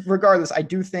regardless, I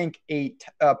do think a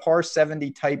par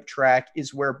 70 type track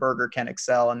is where Berger can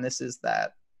excel, and this is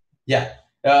that. Yeah,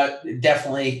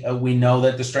 definitely. We know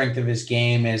that the strength of his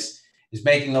game is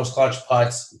making those clutch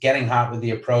putts, getting hot with the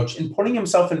approach, and putting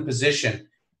himself in position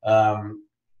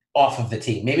off of the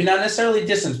tee. Maybe not necessarily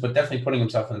distance, but definitely putting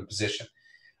himself in a position.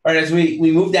 All right, as we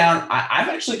move down, I've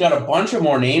actually got a bunch of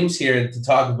more names here to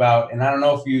talk about, and I don't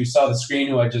know if you saw the screen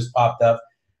who I just popped up,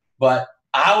 but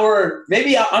I'm going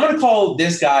to call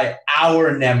this guy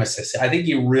our nemesis. I think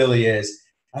he really is.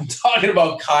 I'm talking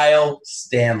about Kyle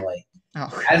Stanley. Oh.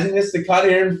 Hasn't missed the cut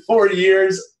here in 4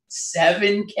 years,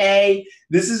 $7K.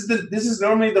 This is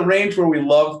normally the range where we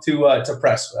love to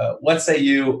press. What say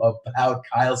you about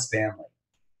Kyle Stanley?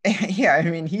 Yeah, I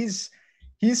mean he's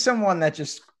someone that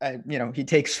just he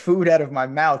takes food out of my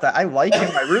mouth. I like him.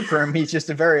 I root for him. He's just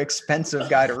a very expensive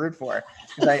guy to root for.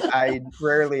 I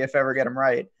rarely, if ever, get him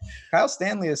right. Kyle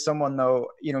Stanley is someone though.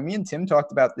 Me and Tim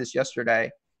talked about this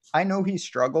yesterday. I know he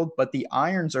struggled, but the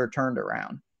irons are turned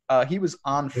around. He was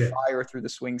on fire through the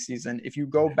swing season. If you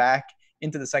go back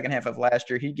into the second half of last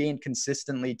year, he gained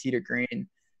consistently tee to green.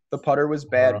 The putter was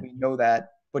bad. We know that.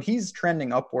 But he's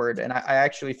trending upward, and I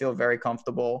actually feel very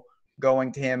comfortable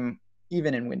going to him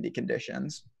even in windy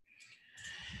conditions.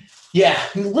 Yeah,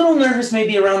 I'm a little nervous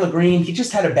maybe around the green. He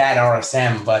just had a bad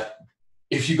RSM, but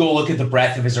if you go look at the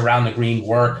breadth of his around the green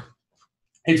work,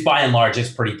 it's by and large,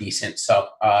 it's pretty decent. So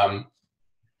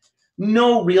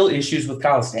no real issues with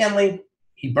Kyle Stanley.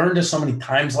 He burned us so many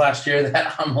times last year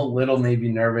that I'm a little maybe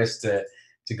nervous to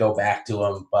go back to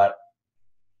him, but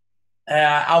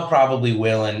I'll probably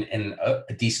will in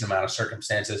a decent amount of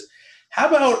circumstances. How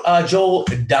about Joel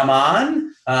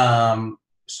Daman?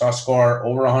 Saw score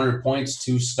over 100 points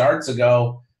 2 starts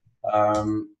ago.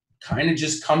 Kind of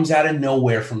just comes out of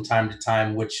nowhere from time to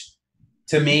time, which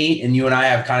to me, and you and I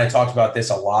have kind of talked about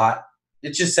this a lot,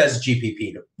 it just says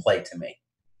GPP to play to me.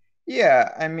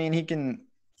 Yeah, I mean,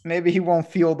 maybe he won't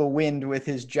feel the wind with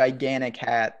his gigantic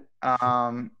hat.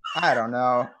 I don't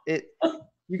know.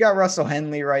 You got Russell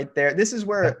Henley right there. This is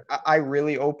where I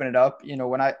really open it up.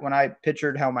 When I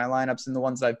pictured how my lineups and the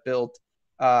ones I've built,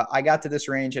 I got to this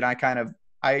range and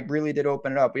I really did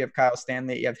open it up. We have Kyle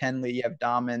Stanley, you have Henley, you have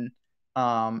Dahmen.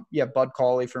 Yeah, Bud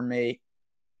Cauley for me.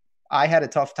 I had a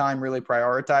tough time really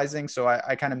prioritizing, so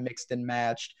I kind of mixed and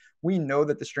matched. We know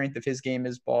that the strength of his game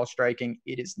is ball striking.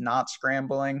 It is not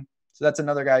scrambling. So that's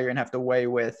another guy you're going to have to weigh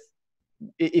with.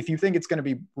 If you think it's going to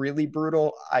be really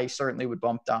brutal, I certainly would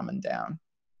bump Dahmen down.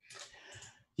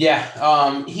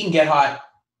 Yeah, he can get hot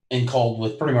and cold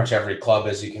with pretty much every club,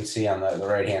 as you can see on the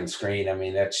right-hand screen. I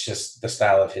mean, that's just the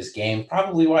style of his game.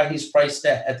 Probably why he's priced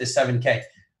at the 7K.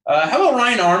 How about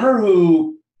Ryan Armour,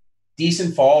 who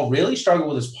decent fall, really struggled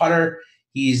with his putter.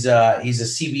 He's a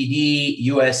CBD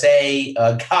USA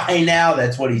guy now.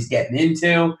 That's what he's getting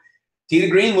into. Tee to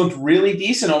Green looked really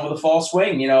decent over the fall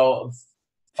swing.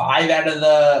 5 out of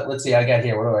the, let's see, I got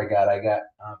here. What do I got? I got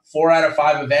 4 out of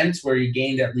 5 events where he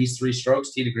gained at least 3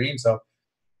 strokes, Tee to Green. So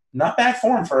not bad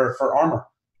form for Armour.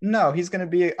 No, he's going to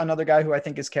be another guy who I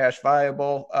think is cash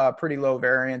viable, pretty low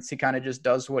variance. He kind of just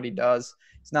does what he does.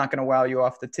 He's not going to wow you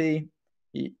off the tee.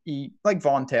 He like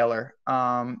Vaughn Taylor,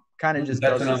 kind of just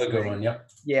That's does another good one. Yep.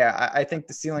 Yeah, I think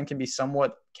the ceiling can be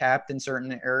somewhat capped in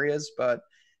certain areas, but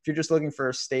if you're just looking for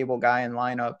a stable guy in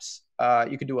lineups,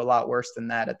 you could do a lot worse than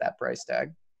that at that price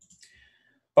tag.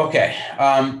 Okay.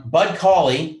 Bud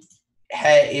Cauley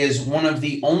is one of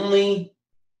the only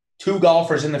 2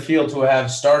 golfers in the field who have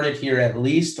started here at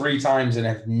least 3 times and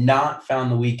have not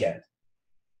found the weekend.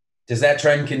 Does that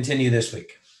trend continue this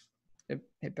week?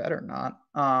 It better not.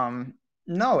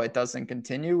 No, it doesn't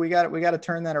continue. We got to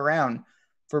turn that around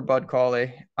for Bud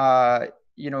Cauley.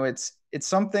 It's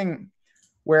something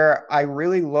where I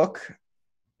really look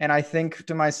and I think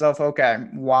to myself, okay,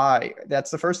 why?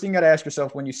 That's the first thing you got to ask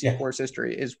yourself when you see course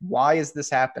history is why is this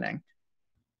happening?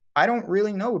 I don't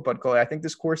really know with Bud Cauley. I think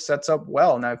this course sets up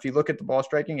well. Now, if you look at the ball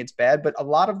striking, it's bad, but a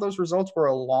lot of those results were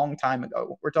a long time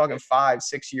ago. We're talking 5,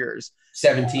 6 years.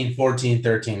 17, 14,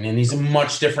 13, and he's a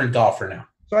much different golfer now.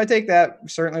 So I take that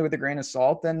certainly with a grain of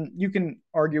salt. And you can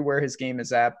argue where his game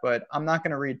is at, but I'm not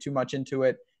going to read too much into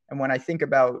it. And when I think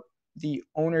about the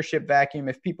ownership vacuum,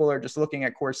 if people are just looking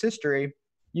at course history,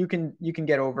 you can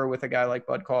get over with a guy like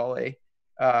Bud Cauley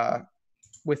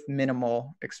with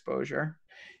minimal exposure.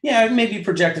 Yeah, maybe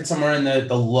projected somewhere in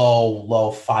the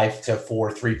low 5 to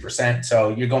 4, 3%. So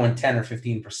you're going 10 or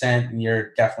 15%, and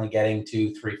you're definitely getting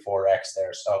 2, 3, 4x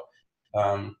there. So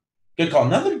good call.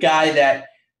 Another guy that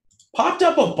popped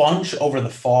up a bunch over the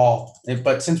fall,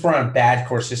 but since we're on bad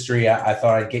course history, I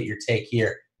thought I'd get your take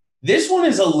here. This one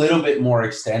is a little bit more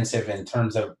extensive in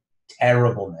terms of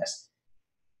terribleness.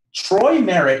 Troy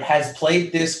Merritt has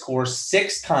played this course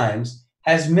 6 times,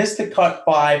 has missed the cut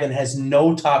 5, and has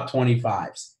no top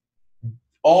 25s,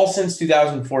 all since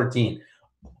 2014.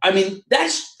 I mean,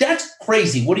 that's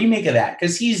crazy. What do you make of that?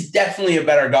 Because he's definitely a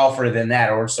better golfer than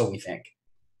that, or so we think.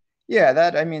 Yeah,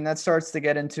 that starts to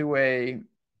get into a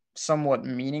somewhat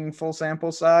meaningful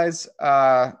sample size.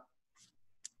 I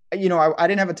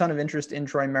didn't have a ton of interest in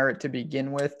Troy Merritt to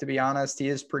begin with, to be honest. He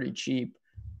is pretty cheap,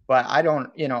 but I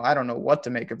don't know what to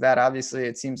make of that. Obviously,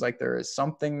 it seems like there is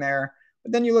something there.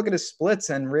 But then you look at his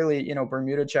splits and really,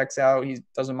 Bermuda checks out. He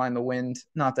doesn't mind the wind.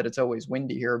 Not that it's always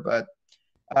windy here, but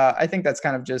I think that's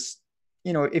kind of just,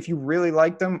 if you really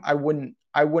liked him, I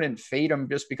wouldn't fade him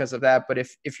just because of that. But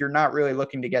if you're not really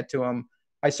looking to get to him,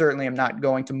 I certainly am not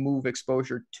going to move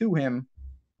exposure to him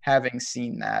having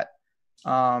seen that.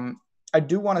 I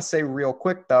do want to say real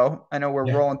quick, though, I know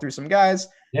we're rolling through some guys.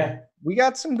 Yeah. We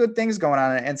got some good things going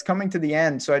on, and it's coming to the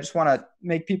end. So I just want to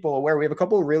make people aware. We have a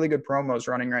couple of really good promos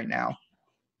running right now.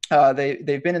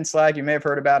 They've been in Slack. You may have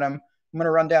heard about them. I'm going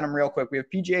to run down them real quick. We have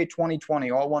PGA 2020,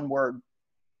 all one word,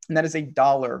 and that is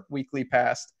 $1 weekly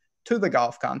pass to the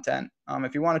golf content.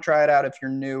 If you want to try it out, if you're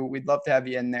new, we'd love to have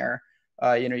you in there.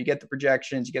 You get the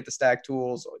projections, you get the stack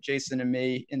tools, Jason and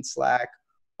me in Slack,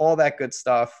 all that good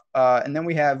stuff. And then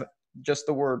we have just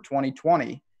the word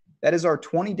 2020. That is our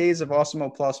 20 days of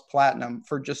Awesemo Plus Platinum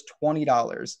for just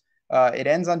 $20. It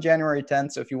ends on January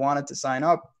 10th. So if you wanted to sign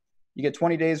up, you get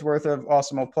 20 days worth of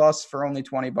Awesemo Plus for only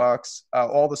 $20.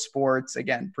 All the sports,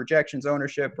 again, projections,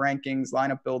 ownership, rankings,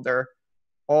 lineup builder,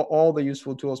 all the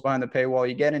useful tools behind the paywall.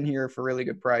 You get in here for a really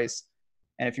good price.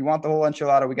 And if you want the whole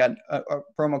enchilada, we got a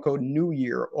promo code New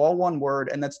Year, all one word,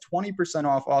 and that's 20%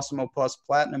 off Awesemo Plus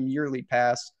Platinum Yearly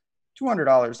Pass,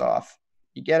 $200 off.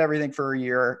 You get everything for a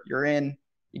year. You're in.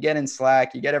 You get in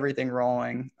Slack. You get everything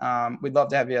rolling. We'd love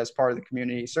to have you as part of the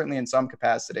community, certainly in some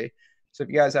capacity. So if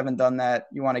you guys haven't done that,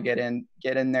 you want to get in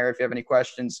there. If you have any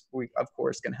questions, we, of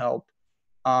course, can help.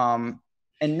 And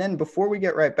then before we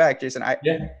get right back, Jason, I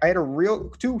had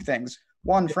two things.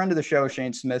 One, friend of the show,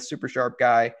 Shane Smith, super sharp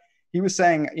guy. He was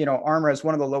saying, Armour has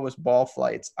one of the lowest ball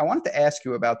flights. I wanted to ask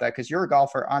you about that because you're a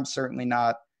golfer. I'm certainly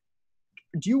not.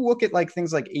 do you look at like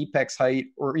things like apex height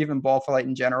or even ball flight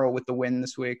in general with the win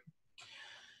this week?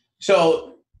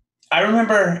 So I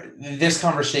remember this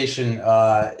conversation.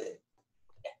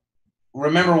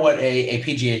 Remember what a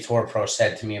PGA Tour pro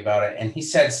said to me about it, and he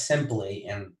said simply,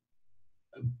 and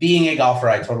being a golfer,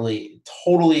 I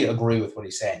totally agree with what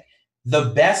he's saying.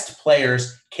 The best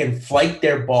players can flight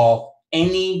their ball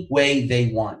any way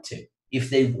they want to. If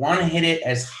they want to hit it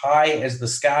as high as the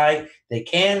sky, they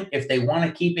can. If they want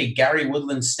to keep a Gary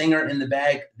Woodland stinger in the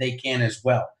bag, they can as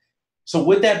well. So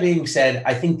with that being said,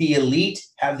 I think the elite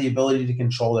have the ability to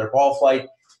control their ball flight.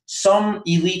 Some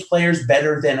elite players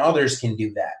better than others can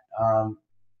do that.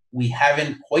 We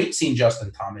haven't quite seen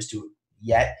Justin Thomas do it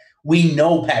yet. We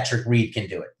know Patrick Reed can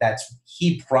do it.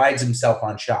 He prides himself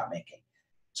on shot making.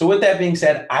 So with that being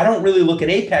said, I don't really look at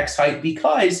apex height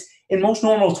because in most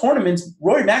normal tournaments,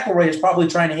 Rory McIlroy is probably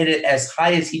trying to hit it as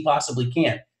high as he possibly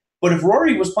can. But if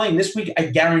Rory was playing this week, I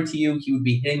guarantee you he would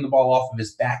be hitting the ball off of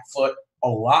his back foot a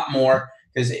lot more,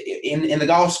 because in the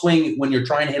golf swing, when you're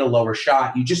trying to hit a lower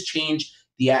shot, you just change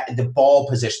the ball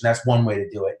position. That's one way to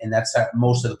do it, and that's how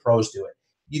most of the pros do it.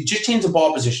 You just change the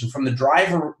ball position from the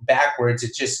driver backwards.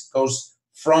 It just goes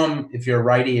from, if you're a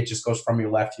righty, it just goes from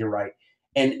your left to your right.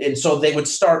 And so they would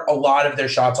start a lot of their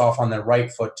shots off on their right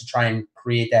foot to try and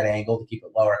create that angle to keep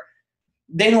it lower.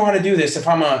 They know how to do this. If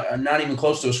I'm not even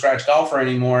close to a scratch golfer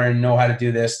anymore and know how to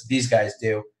do this, these guys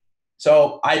do.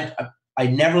 So I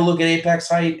never look at apex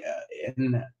height,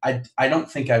 and I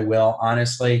don't think I will,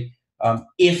 honestly.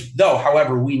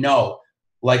 However, we know,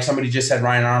 like somebody just said,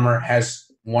 Ryan Armour has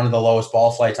one of the lowest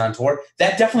ball flights on tour.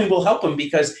 That definitely will help him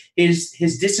because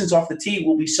his distance off the tee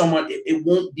will be somewhat, it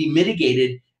won't be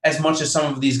mitigated as much as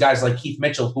some of these guys like Keith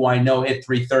Mitchell, who I know hit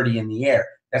 330 in the air.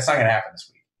 That's not going to happen this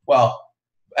week. Well,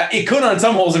 it could on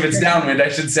some holes if it's downwind, I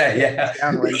should say. Yeah,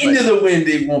 downwind, into the wind,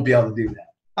 it won't be able to do that.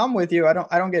 I'm with you. I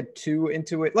don't get too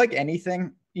into it. Like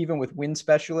anything, even with wind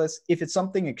specialists, if it's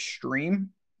something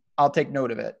extreme, I'll take note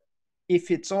of it.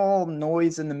 If it's all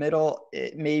noise in the middle,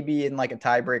 it may be in like a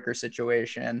tiebreaker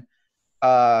situation.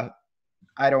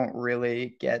 I don't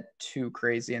really get too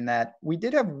crazy in that. We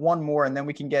did have one more, and then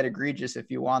we can get egregious if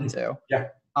you want to. Yeah.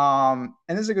 And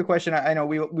this is a good question. I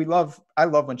know I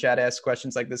love when Chad asks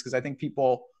questions like this because I think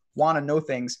people want to know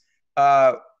things.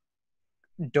 I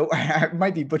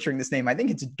might be butchering this name. I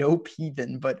think it's Dope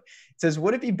Heathen, but it says,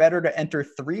 would it be better to enter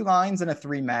 3 lines and a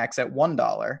 3 max at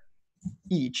 $1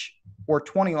 each, or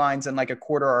 20 lines and like a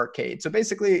quarter arcade? So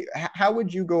basically, how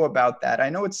would you go about that? I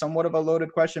know it's somewhat of a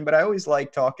loaded question, but I always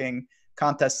like talking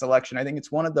contest selection. I think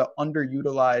it's one of the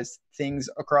underutilized things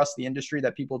across the industry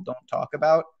that people don't talk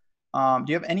about. Do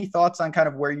you have any thoughts on kind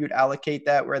of where you'd allocate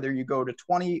that, whether you go to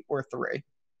 20 or 3?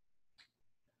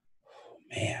 Oh,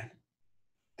 man,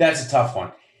 that's a tough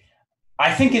one.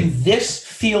 I think in this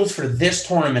field for this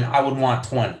tournament, I would want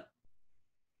 20.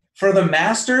 For the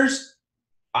Masters,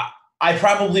 I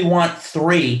probably want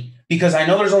 3 because I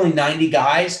know there's only 90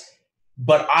 guys,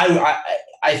 but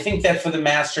I think that for the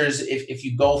Masters, if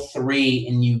you go 3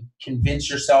 and you convince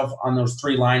yourself on those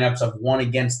 3 lineups of 1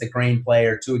 against the grain play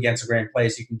or 2 against the grain play,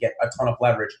 so you can get a ton of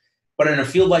leverage. But in a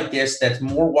field like this that's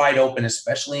more wide open,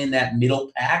 especially in that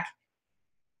middle pack,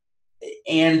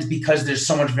 and because there's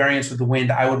so much variance with the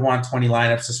wind, I would want 20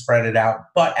 lineups to spread it out.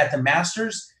 But at the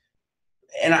Masters,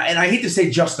 and I hate to say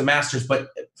just the Masters, but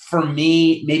for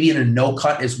me, maybe in a no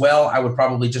cut as well, I would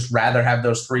probably just rather have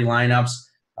those 3 lineups.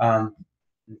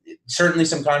 Certainly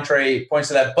some contrary points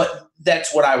to that, but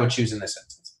that's what I would choose in this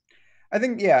instance. I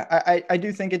think, yeah, I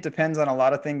do think it depends on a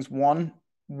lot of things. One,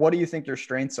 what do you think your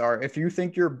strengths are? If you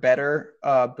think you're better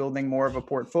building more of a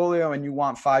portfolio and you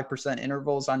want 5%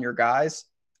 intervals on your guys,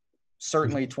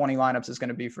 certainly 20 lineups is going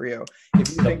to be for you. If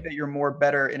you think that you're more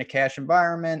better in a cash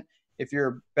environment, if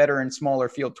you're better in smaller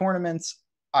field tournaments,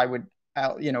 I would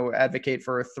advocate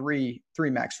for a 3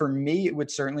 max. For me, it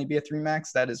would certainly be a 3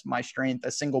 max. That is my strength.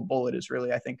 A single bullet is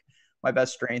really, I think, my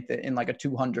best strength in like a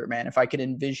 200, man. If I could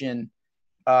envision,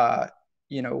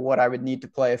 what I would need to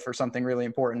play for something really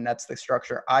important, that's the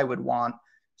structure I would want.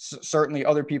 Certainly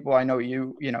other people, I know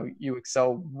you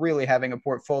excel really having a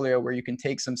portfolio where you can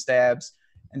take some stabs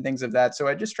and things of that. So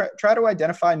I just try to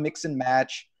identify, mix and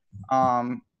match,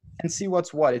 and see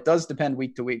what's what. It does depend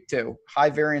week to week too. High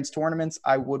variance tournaments,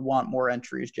 I would want more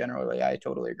entries generally. I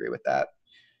totally agree with that.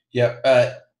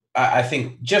 Yeah. I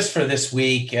think just for this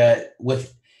week and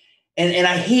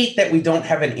I hate that we don't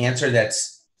have an answer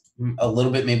that's a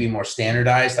little bit maybe more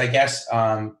standardized, I guess.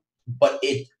 But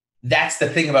that's the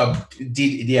thing about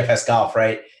DFS golf,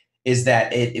 right? Is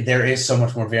that there is so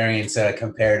much more variance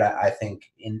compared, I think,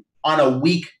 on a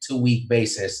week-to-week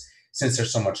basis, since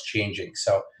there's so much changing.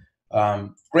 So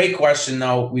Great question,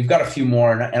 though. We've got a few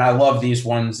more, and I love these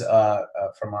ones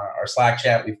from our Slack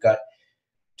chat. We've got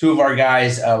two of our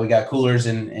guys. We got Coolers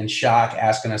and Shock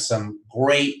asking us some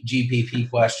great GPP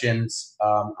questions.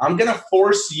 I'm going to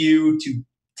force you to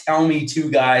tell me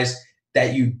two guys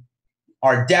that you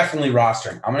are definitely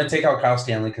rostering. I'm going to take out Kyle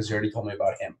Stanley because you already told me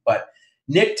about him. But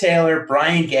Nick Taylor,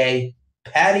 Brian Gay,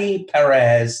 Patty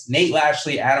Perez, Nate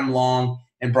Lashley, Adam Long,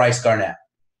 and Bryce Garnett.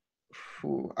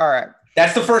 Ooh, all right.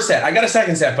 That's the first set. I got a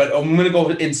second set, but I'm going to go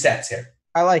in sets here.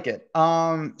 I like it.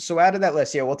 So out of that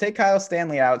list, we'll take Kyle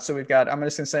Stanley out. So we've got, I'm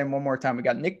just going to say him one more time. We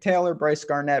got Nick Taylor, Bryce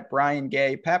Garnett, Brian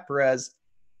Gay, Pat Perez,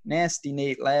 Nasty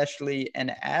Nate Lashley,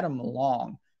 and Adam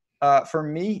Long. For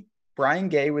me, Brian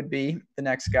Gay would be the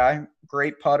next guy.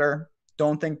 Great putter.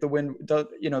 Don't think the wind,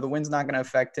 the wind's not going to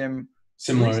affect him.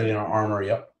 Similarly in Armor,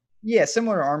 yep. Yeah,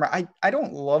 similar to Armor. I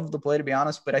don't love the play, to be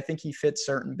honest, but I think he fits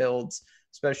certain builds,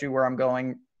 especially where I'm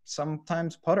going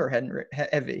sometimes putter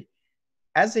heavy.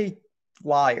 As a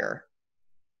flyer,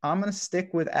 I'm going to stick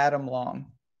with Adam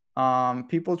Long.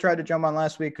 People tried to jump on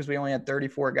last week because we only had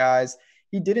 34 guys.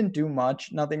 He didn't do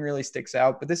much. Nothing really sticks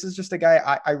out, but this is just a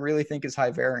guy I really think is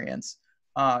high variance.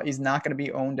 He's not going to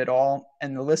be owned at all.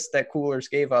 And the list that Coolers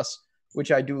gave us,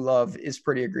 which I do love, is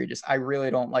pretty egregious. I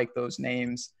really don't like those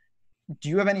names. Do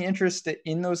you have any interest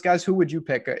in those guys? Who would you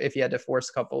pick if you had to force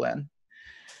a couple in?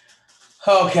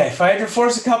 Okay, if I had to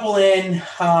force a couple in,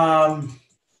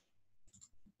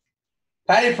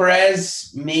 Patty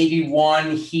Perez, maybe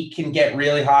one. He can get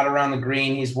really hot around the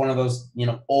green. He's one of those,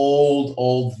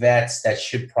 old vets that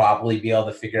should probably be able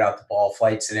to figure out the ball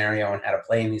flight scenario and how to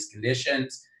play in these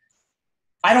conditions.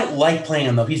 I don't like playing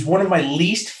him, though. He's one of my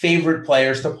least favorite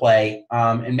players to play,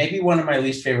 and maybe one of my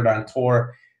least favorite on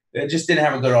tour. I just didn't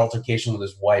have a good altercation with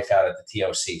his wife out at the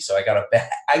TOC, so I got a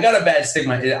bad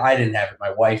stigma. I didn't have it.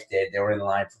 My wife did. They were in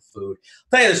line for food.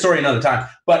 I'll tell you the story another time.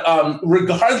 But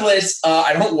regardless,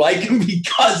 I don't like him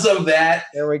because of that.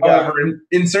 There we go. However,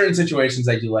 in certain situations,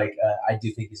 I do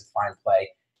think he's a fine play.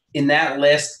 In that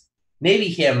list, maybe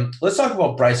him. Let's talk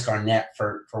about Bryce Garnett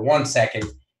for 1 second.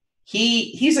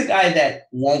 He's a guy that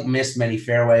won't miss many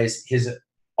fairways. His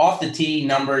off the tee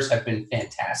numbers have been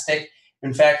fantastic.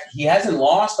 In fact, he hasn't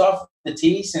lost off the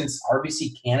tee since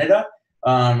RBC Canada,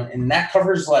 and that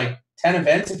covers like 10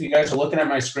 events if you guys are looking at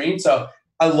my screen. So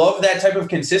I love that type of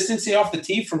consistency off the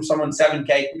tee from someone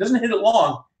 7K. He doesn't hit it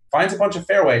long, finds a bunch of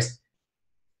fairways.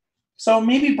 So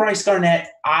maybe Bryce Garnett,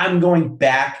 I'm going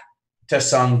back to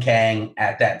Sung Kang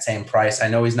at that same price. I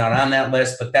know he's not on that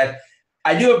list, but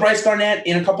I do have Bryce Garnett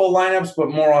in a couple of lineups, but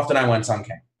more often I went Sung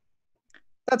Kang.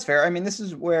 That's fair. I mean, this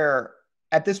is where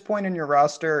at this point in your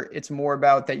roster, it's more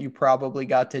about that you probably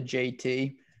got to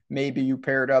JT. Maybe you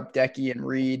paired up Decky and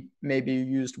Reed. Maybe you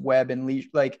used Webb and Leach.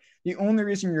 Like, the only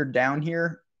reason you're down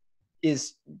here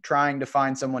is trying to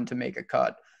find someone to make a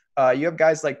cut. You have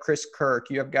guys like Chris Kirk.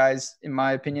 You have guys, in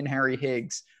my opinion, Harry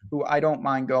Higgs, who I don't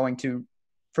mind going to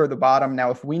for the bottom.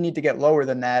 Now, if we need to get lower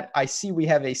than that, I see we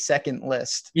have a second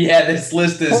list. Yeah, this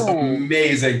list is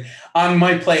amazing. I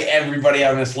might play everybody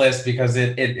on this list because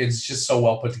it's just so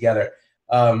well put together.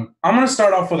 I'm going to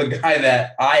start off with a guy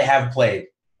that I have played,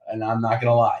 and I'm not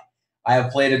going to lie. I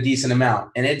have played a decent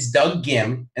amount, and it's Doug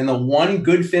Ghim. And the one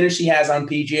good finish he has on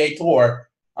the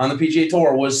PGA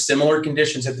Tour was similar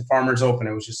conditions at the Farmers Open.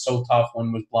 It was just so tough.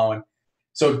 Wind was blowing.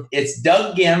 So it's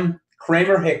Doug Ghim,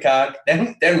 Kramer Hickok.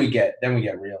 Then we get real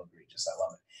egregious. I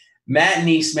love it. Matt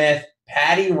Neesmith,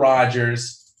 Patty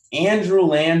Rogers, Andrew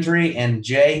Landry, and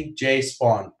J.J.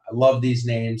 Spawn. I love these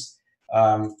names.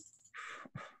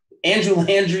 Andrew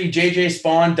Landry, J.J.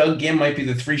 Spawn, Doug Ghim might be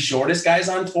the three shortest guys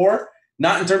on tour,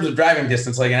 not in terms of driving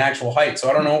distance, like an actual height. So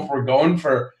I don't know if we're going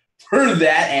for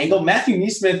that angle. Matthew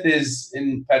Neesmith is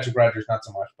in Patrick Rogers, not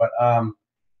so much. But,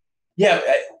 yeah,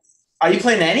 are you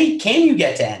playing any? Can you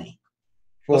get to any?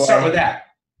 Let's start with that.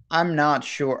 I'm not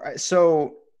sure.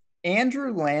 So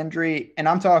Andrew Landry, and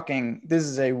I'm talking, this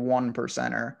is a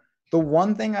 1%er. The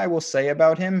one thing I will say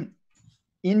about him,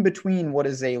 in between what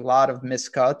is a lot of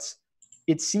miscuts,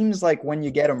 it seems like when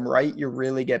you get him right, you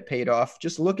really get paid off.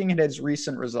 Just looking at his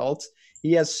recent results,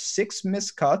 he has 6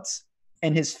 miscuts,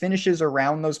 and his finishes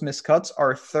around those miscuts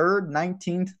are 3rd,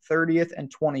 19th, 30th,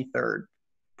 and 23rd.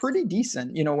 Pretty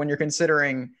decent, when you're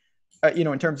considering,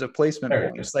 in terms of placement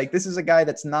points. Like, this is a guy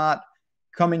that's not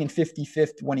coming in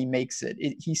 55th when he makes it.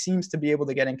 He seems to be able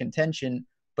to get in contention,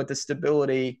 but the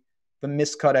stability, the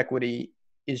miscut equity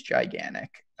is gigantic.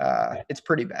 It's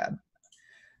pretty bad.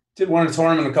 Did one a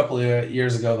tournament a couple of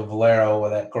years ago, the Valero,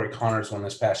 that Corey Connors won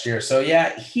this past year. So,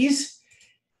 yeah, he's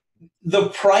the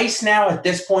price now at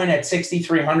this point at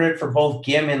 6,300 for both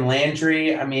Ghim and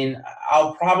Landry. I mean,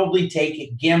 I'll probably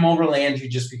take Ghim over Landry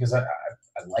just because I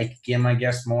like Gim, I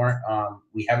guess, more.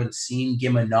 We haven't seen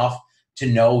Gim enough to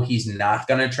know he's not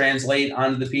going to translate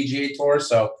onto the PGA Tour,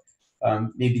 so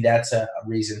maybe that's a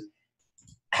reason.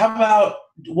 How about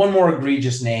one more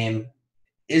egregious name?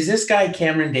 Is this guy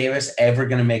Cameron Davis ever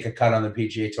going to make a cut on the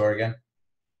PGA Tour again?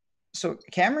 So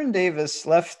Cameron Davis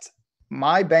left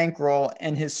my bankroll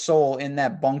and his soul in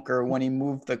that bunker when he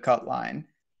moved the cut line.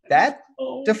 That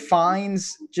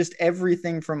defines just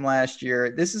everything from last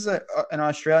year. This is an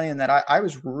Australian that I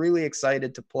was really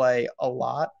excited to play a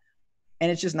lot,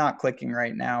 and it's just not clicking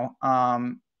right now.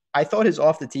 I thought his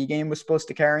off the tee game was supposed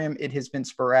to carry him. It has been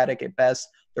sporadic at best.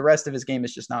 The rest of his game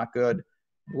is just not good.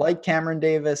 Like Cameron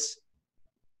Davis,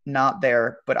 not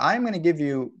there. But I'm going to give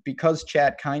you, because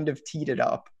chat kind of teed it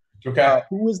up, Okay.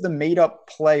 who is the made-up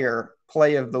player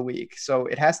play of the week? So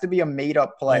it has to be a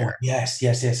made-up player. Oh,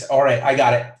 yes. All right, I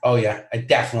got it. Oh, yeah, I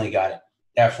definitely got it.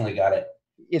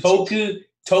 Toku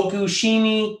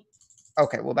Shimi.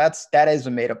 Okay, well, that is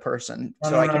a made-up person.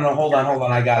 No, hold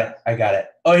on. I got it.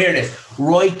 Oh, here it is.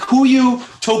 Roikuyu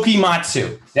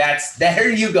Tokimatsu. There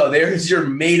you go. There's your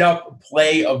made-up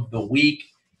play of the week.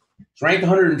 He's ranked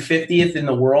 150th in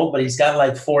the world, but he's got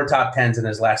like 4 top 10s in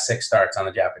his last 6 starts on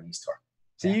the Japanese tour.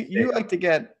 So you like to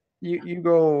get you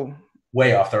go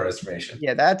way off the reservation.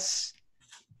 Yeah, that's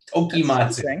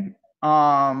Tokimatsu.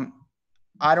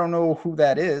 I don't know who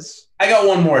that is. I got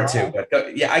one more too, but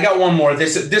I got one more.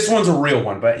 This one's a real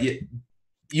one, but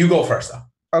you go first though.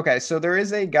 Okay, so there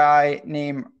is a guy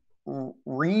named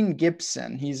Reen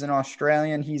Gibson. He's an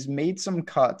Australian. He's made some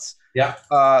cuts. Yeah.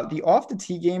 The off the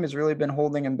tee game has really been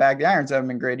holding him back. The irons haven't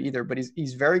been great either, but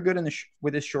he's very good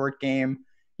with his short game.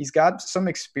 He's got some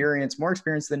experience, more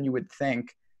experience than you would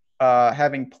think,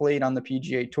 having played on the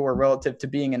PGA Tour relative to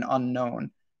being an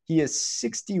unknown. He is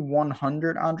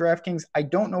 6,100 on DraftKings. I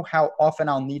don't know how often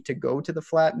I'll need to go to the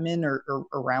flat min or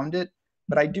around it,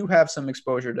 but I do have some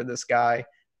exposure to this guy.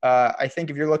 I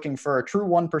think if you're looking for a true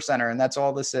 1%er, and that's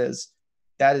all this is,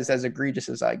 that is as egregious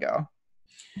as I go.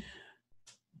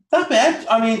 Not bad.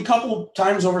 I mean, a couple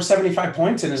times over 75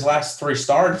 points in his last 3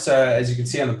 starts, as you can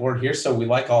see on the board here. So we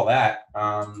like all that.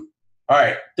 All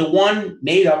right. The one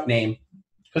made-up name,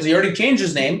 because he already changed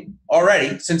his name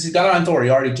already. Since he got on tour, he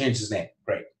already changed his name.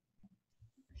 Great.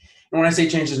 And when I say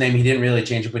change his name, he didn't really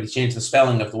change it, but he changed the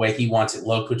spelling of the way he wants it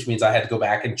looked, which means I had to go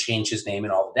back and change his name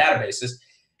in all the databases.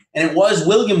 And it was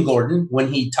William Gordon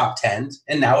when he top 10'd,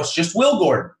 and now it's just Will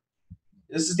Gordon.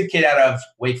 This is the kid out of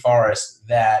Wake Forest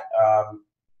that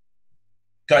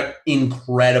got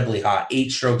incredibly hot. 8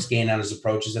 strokes gain on his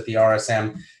approaches at the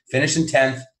RSM. Finished in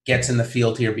 10th, gets in the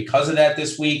field here because of that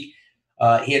this week.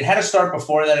 He had a start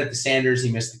before that at the Sanders. He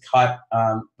missed the cut,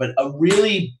 but a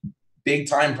really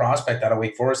big-time prospect out of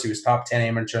Wake Forest. He was top 10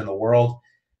 amateur in the world.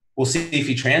 We'll see if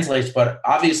he translates, but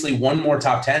obviously one more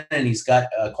top 10, and he's got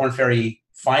a Korn Ferry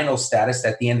final status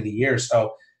at the end of the year.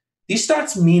 So these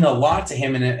starts mean a lot to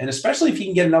him, and especially if he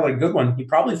can get another good one, he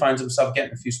probably finds himself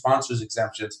getting a few sponsors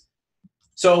exemptions.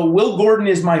 So Will Gordon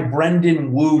is my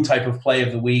Brendan Wu type of play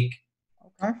of the week.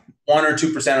 Okay. 1 or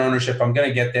 2% ownership. I'm going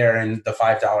to get there in the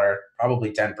 $5,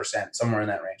 probably 10%, somewhere in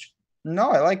that range.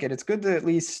 No, I like it. It's good to at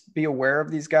least be aware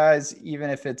of these guys, even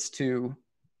if it's to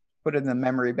put it in the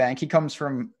memory bank. He comes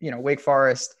from, Wake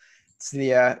Forest. It's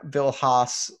the Bill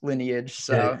Haas lineage.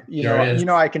 So,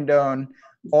 I condone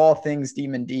all things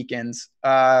Demon Deacons.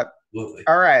 Absolutely.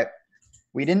 All right.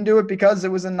 We didn't do it because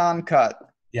it was a non-cut.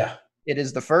 Yeah. It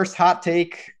is the first hot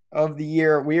take of the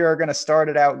year. We are going to start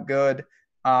it out good.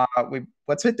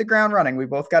 Let's hit the ground running. We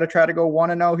both got to try to go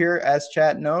 1-0 here, as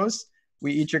chat knows.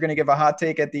 We each are going to give a hot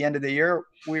take at the end of the year.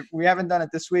 We haven't done it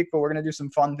this week, but we're going to do some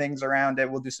fun things around it.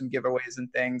 We'll do some giveaways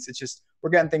and things. It's just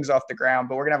we're getting things off the ground,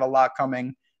 but we're going to have a lot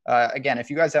coming. Again, if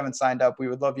you guys haven't signed up, we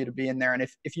would love you to be in there. And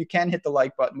if you can hit the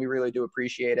like button, we really do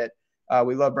appreciate it.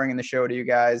 We love bringing the show to you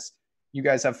guys. You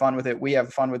guys have fun with it. We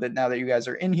have fun with it now that you guys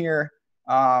are in here.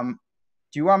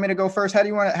 Do you want me to go first? How do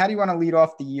you want to lead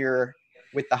off the year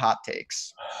with the hot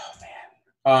takes?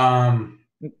 Oh, man.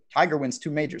 Tiger wins 2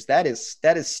 majors. That is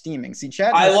steaming. See,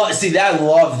 Chad. I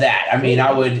love that. I mean,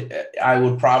 I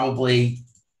would probably.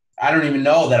 I don't even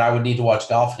know that I would need to watch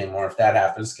golf anymore if that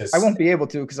happens, because I won't be able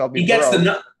to because I'll be. He gets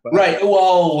right.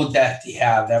 Well,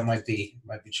 that might be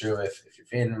true if you're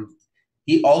fading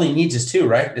him. All he needs is 2,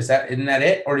 right? Isn't that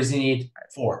it, or does he need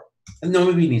 4? No,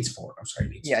 maybe he needs 4. I'm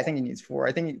sorry. I think he needs 4.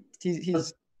 I think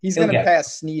he's going to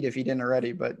pass Snead if he didn't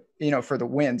already, but for the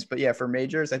wins. But yeah, for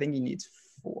majors, I think he needs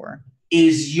 4.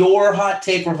 Is your hot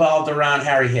take revolved around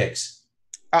Harry Higgs?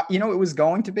 It was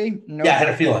going to be. No, yeah, I had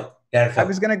a feeling. I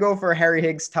was going to go for Harry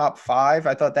Higgs top 5.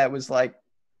 I thought that was like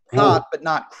hot, but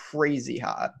not crazy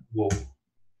hot. Whoa.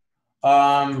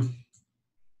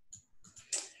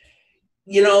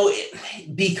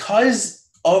 Because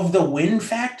of the win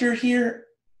factor here,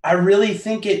 I really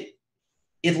think it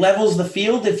levels the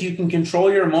field if you can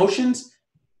control your emotions.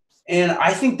 And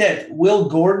I think that Will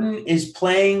Gordon is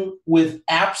playing with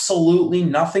absolutely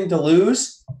nothing to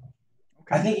lose.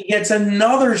 Okay. I think he gets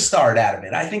another start out of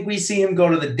it. I think we see him go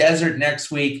to the desert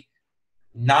next week.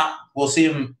 We'll see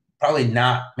him probably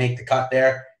not make the cut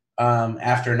there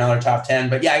after another top 10.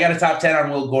 But yeah, I got a top 10 on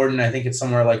Will Gordon. I think it's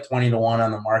somewhere like 20-1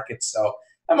 on the market. So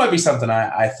that might be something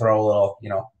I throw a little,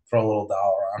 throw a little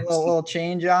dollar on. A little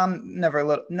change on.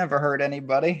 Never hurt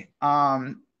anybody.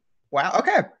 Wow.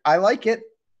 Okay. I like it.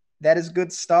 That is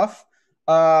good stuff.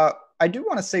 I do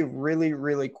want to say really,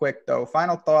 really quick, though,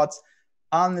 final thoughts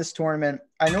on this tournament.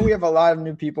 I know we have a lot of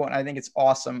new people, and I think it's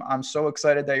awesome. I'm so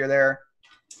excited that you're there.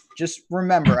 Just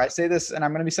remember, I say this, and I'm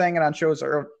going to be saying it on shows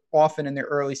often in the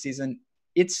early season.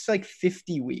 It's like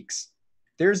 50 weeks.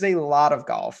 There's a lot of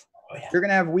golf. Oh, yeah. You're going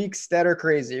to have weeks that are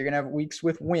crazy. You're going to have weeks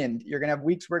with wind. You're going to have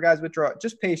weeks where guys withdraw.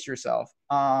 Just pace yourself.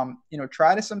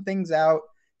 Try some things out.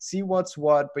 See what's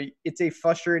what, but it's a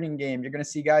frustrating game. You're going to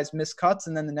see guys miss cuts,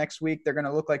 and then the next week they're going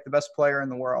to look like the best player in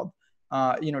the world.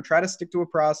 Try to stick to a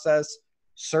process.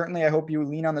 Certainly, I hope you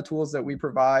lean on the tools that we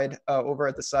provide over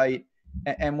at the site,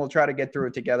 and we'll try to get through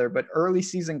it together. But early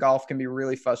season golf can be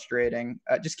really frustrating.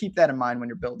 Just keep that in mind when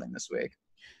you're building this week.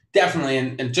 Definitely.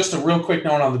 And just a real quick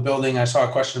note on the building. I saw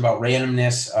a question about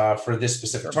randomness for this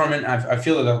specific tournament. I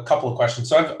fielded a couple of questions.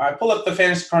 So I pulled up the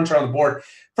Fantasy Cruncher on the board.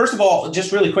 First of all,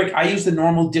 just really quick, I use the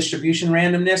normal distribution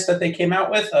randomness that they came out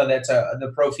with. That's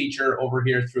the pro feature over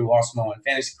here through Osmo and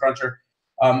Fantasy Cruncher.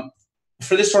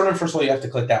 For this tournament, first of all, you have to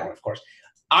click that one, of course.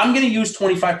 I'm going to use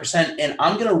 25%, and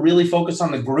I'm going to really focus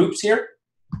on the groups here.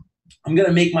 I'm going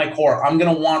to make my core. I'm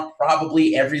going to want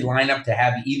probably every lineup to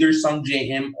have either Sung Jae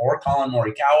Im or Colin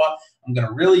Morikawa. I'm going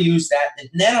to really use that. And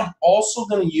then I'm also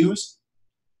going to use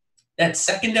that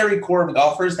secondary core of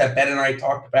golfers that Ben and I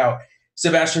talked about.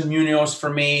 Sebastian Munoz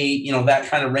for me, that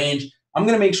kind of range. I'm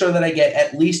going to make sure that I get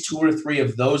at least 2 or 3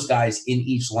 of those guys in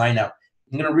each lineup.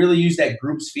 I'm going to really use that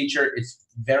groups feature. It's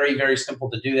very, very simple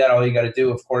to do that. All you got to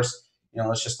do, of course,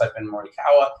 let's just type in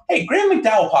Morikawa. Hey, Graham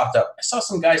McDowell popped up. I saw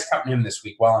some guys counting him this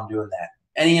week while I'm doing that.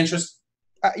 Any interest?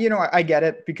 I get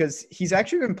it because he's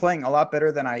actually been playing a lot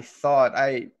better than I thought.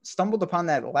 I stumbled upon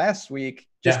that last week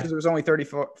just because there was only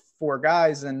 34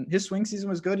 guys, and his swing season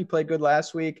was good. He played good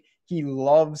last week. He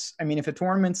loves – if a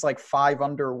tournament's like 5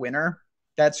 under winner,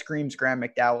 that screams Graham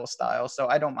McDowell style, so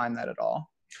I don't mind that at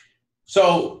all.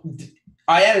 So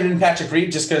I added in Patrick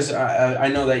Reed just because I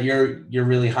know that you're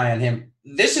really high on him.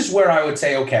 This is where I would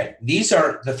say, okay, these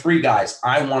are the 3 guys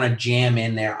I want to jam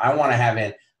in there. I want to have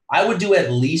in. I would do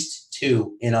at least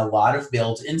 2 in a lot of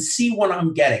builds and see what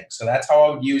I'm getting. So that's how I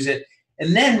would use it.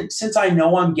 And then since I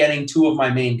know I'm getting 2 of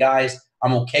my main guys,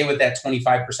 I'm okay with that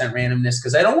 25% randomness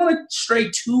because I don't want to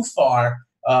stray too far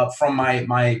from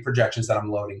my projections that I'm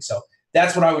loading. So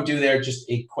that's what I would do there, just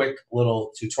a quick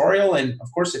little tutorial. And,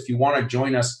 of course, if you want to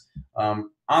join us on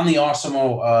the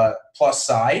Awesemo Plus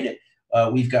side,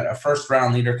 we've got a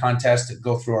first-round leader contest.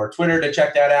 Go through our Twitter to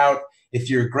check that out. If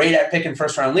you're great at picking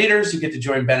first-round leaders, you get to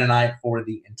join Ben and I for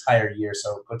the entire year.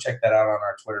 So go check that out on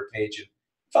our Twitter page and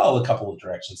follow a couple of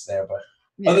directions there. But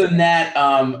other than that,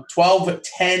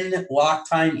 12:10 lock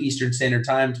time, Eastern Standard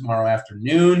Time tomorrow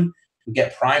afternoon. We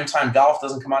get primetime golf.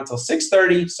 Doesn't come on until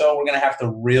 6:30, so we're going to have to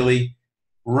really,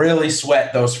 really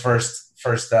sweat those first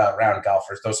round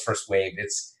golfers, those first wave.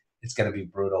 It's going to be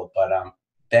brutal. But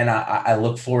Ben, I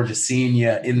look forward to seeing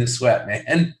you in the sweat, man.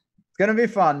 It's going to be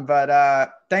fun, but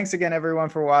thanks again, everyone,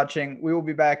 for watching. We will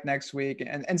be back next week,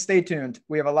 and stay tuned.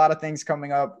 We have a lot of things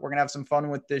coming up. We're going to have some fun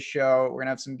with this show. We're going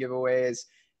to have some giveaways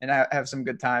and have some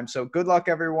good time. So good luck,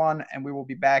 everyone, and we will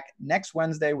be back next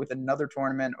Wednesday with another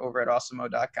tournament over at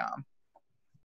awesemo.com.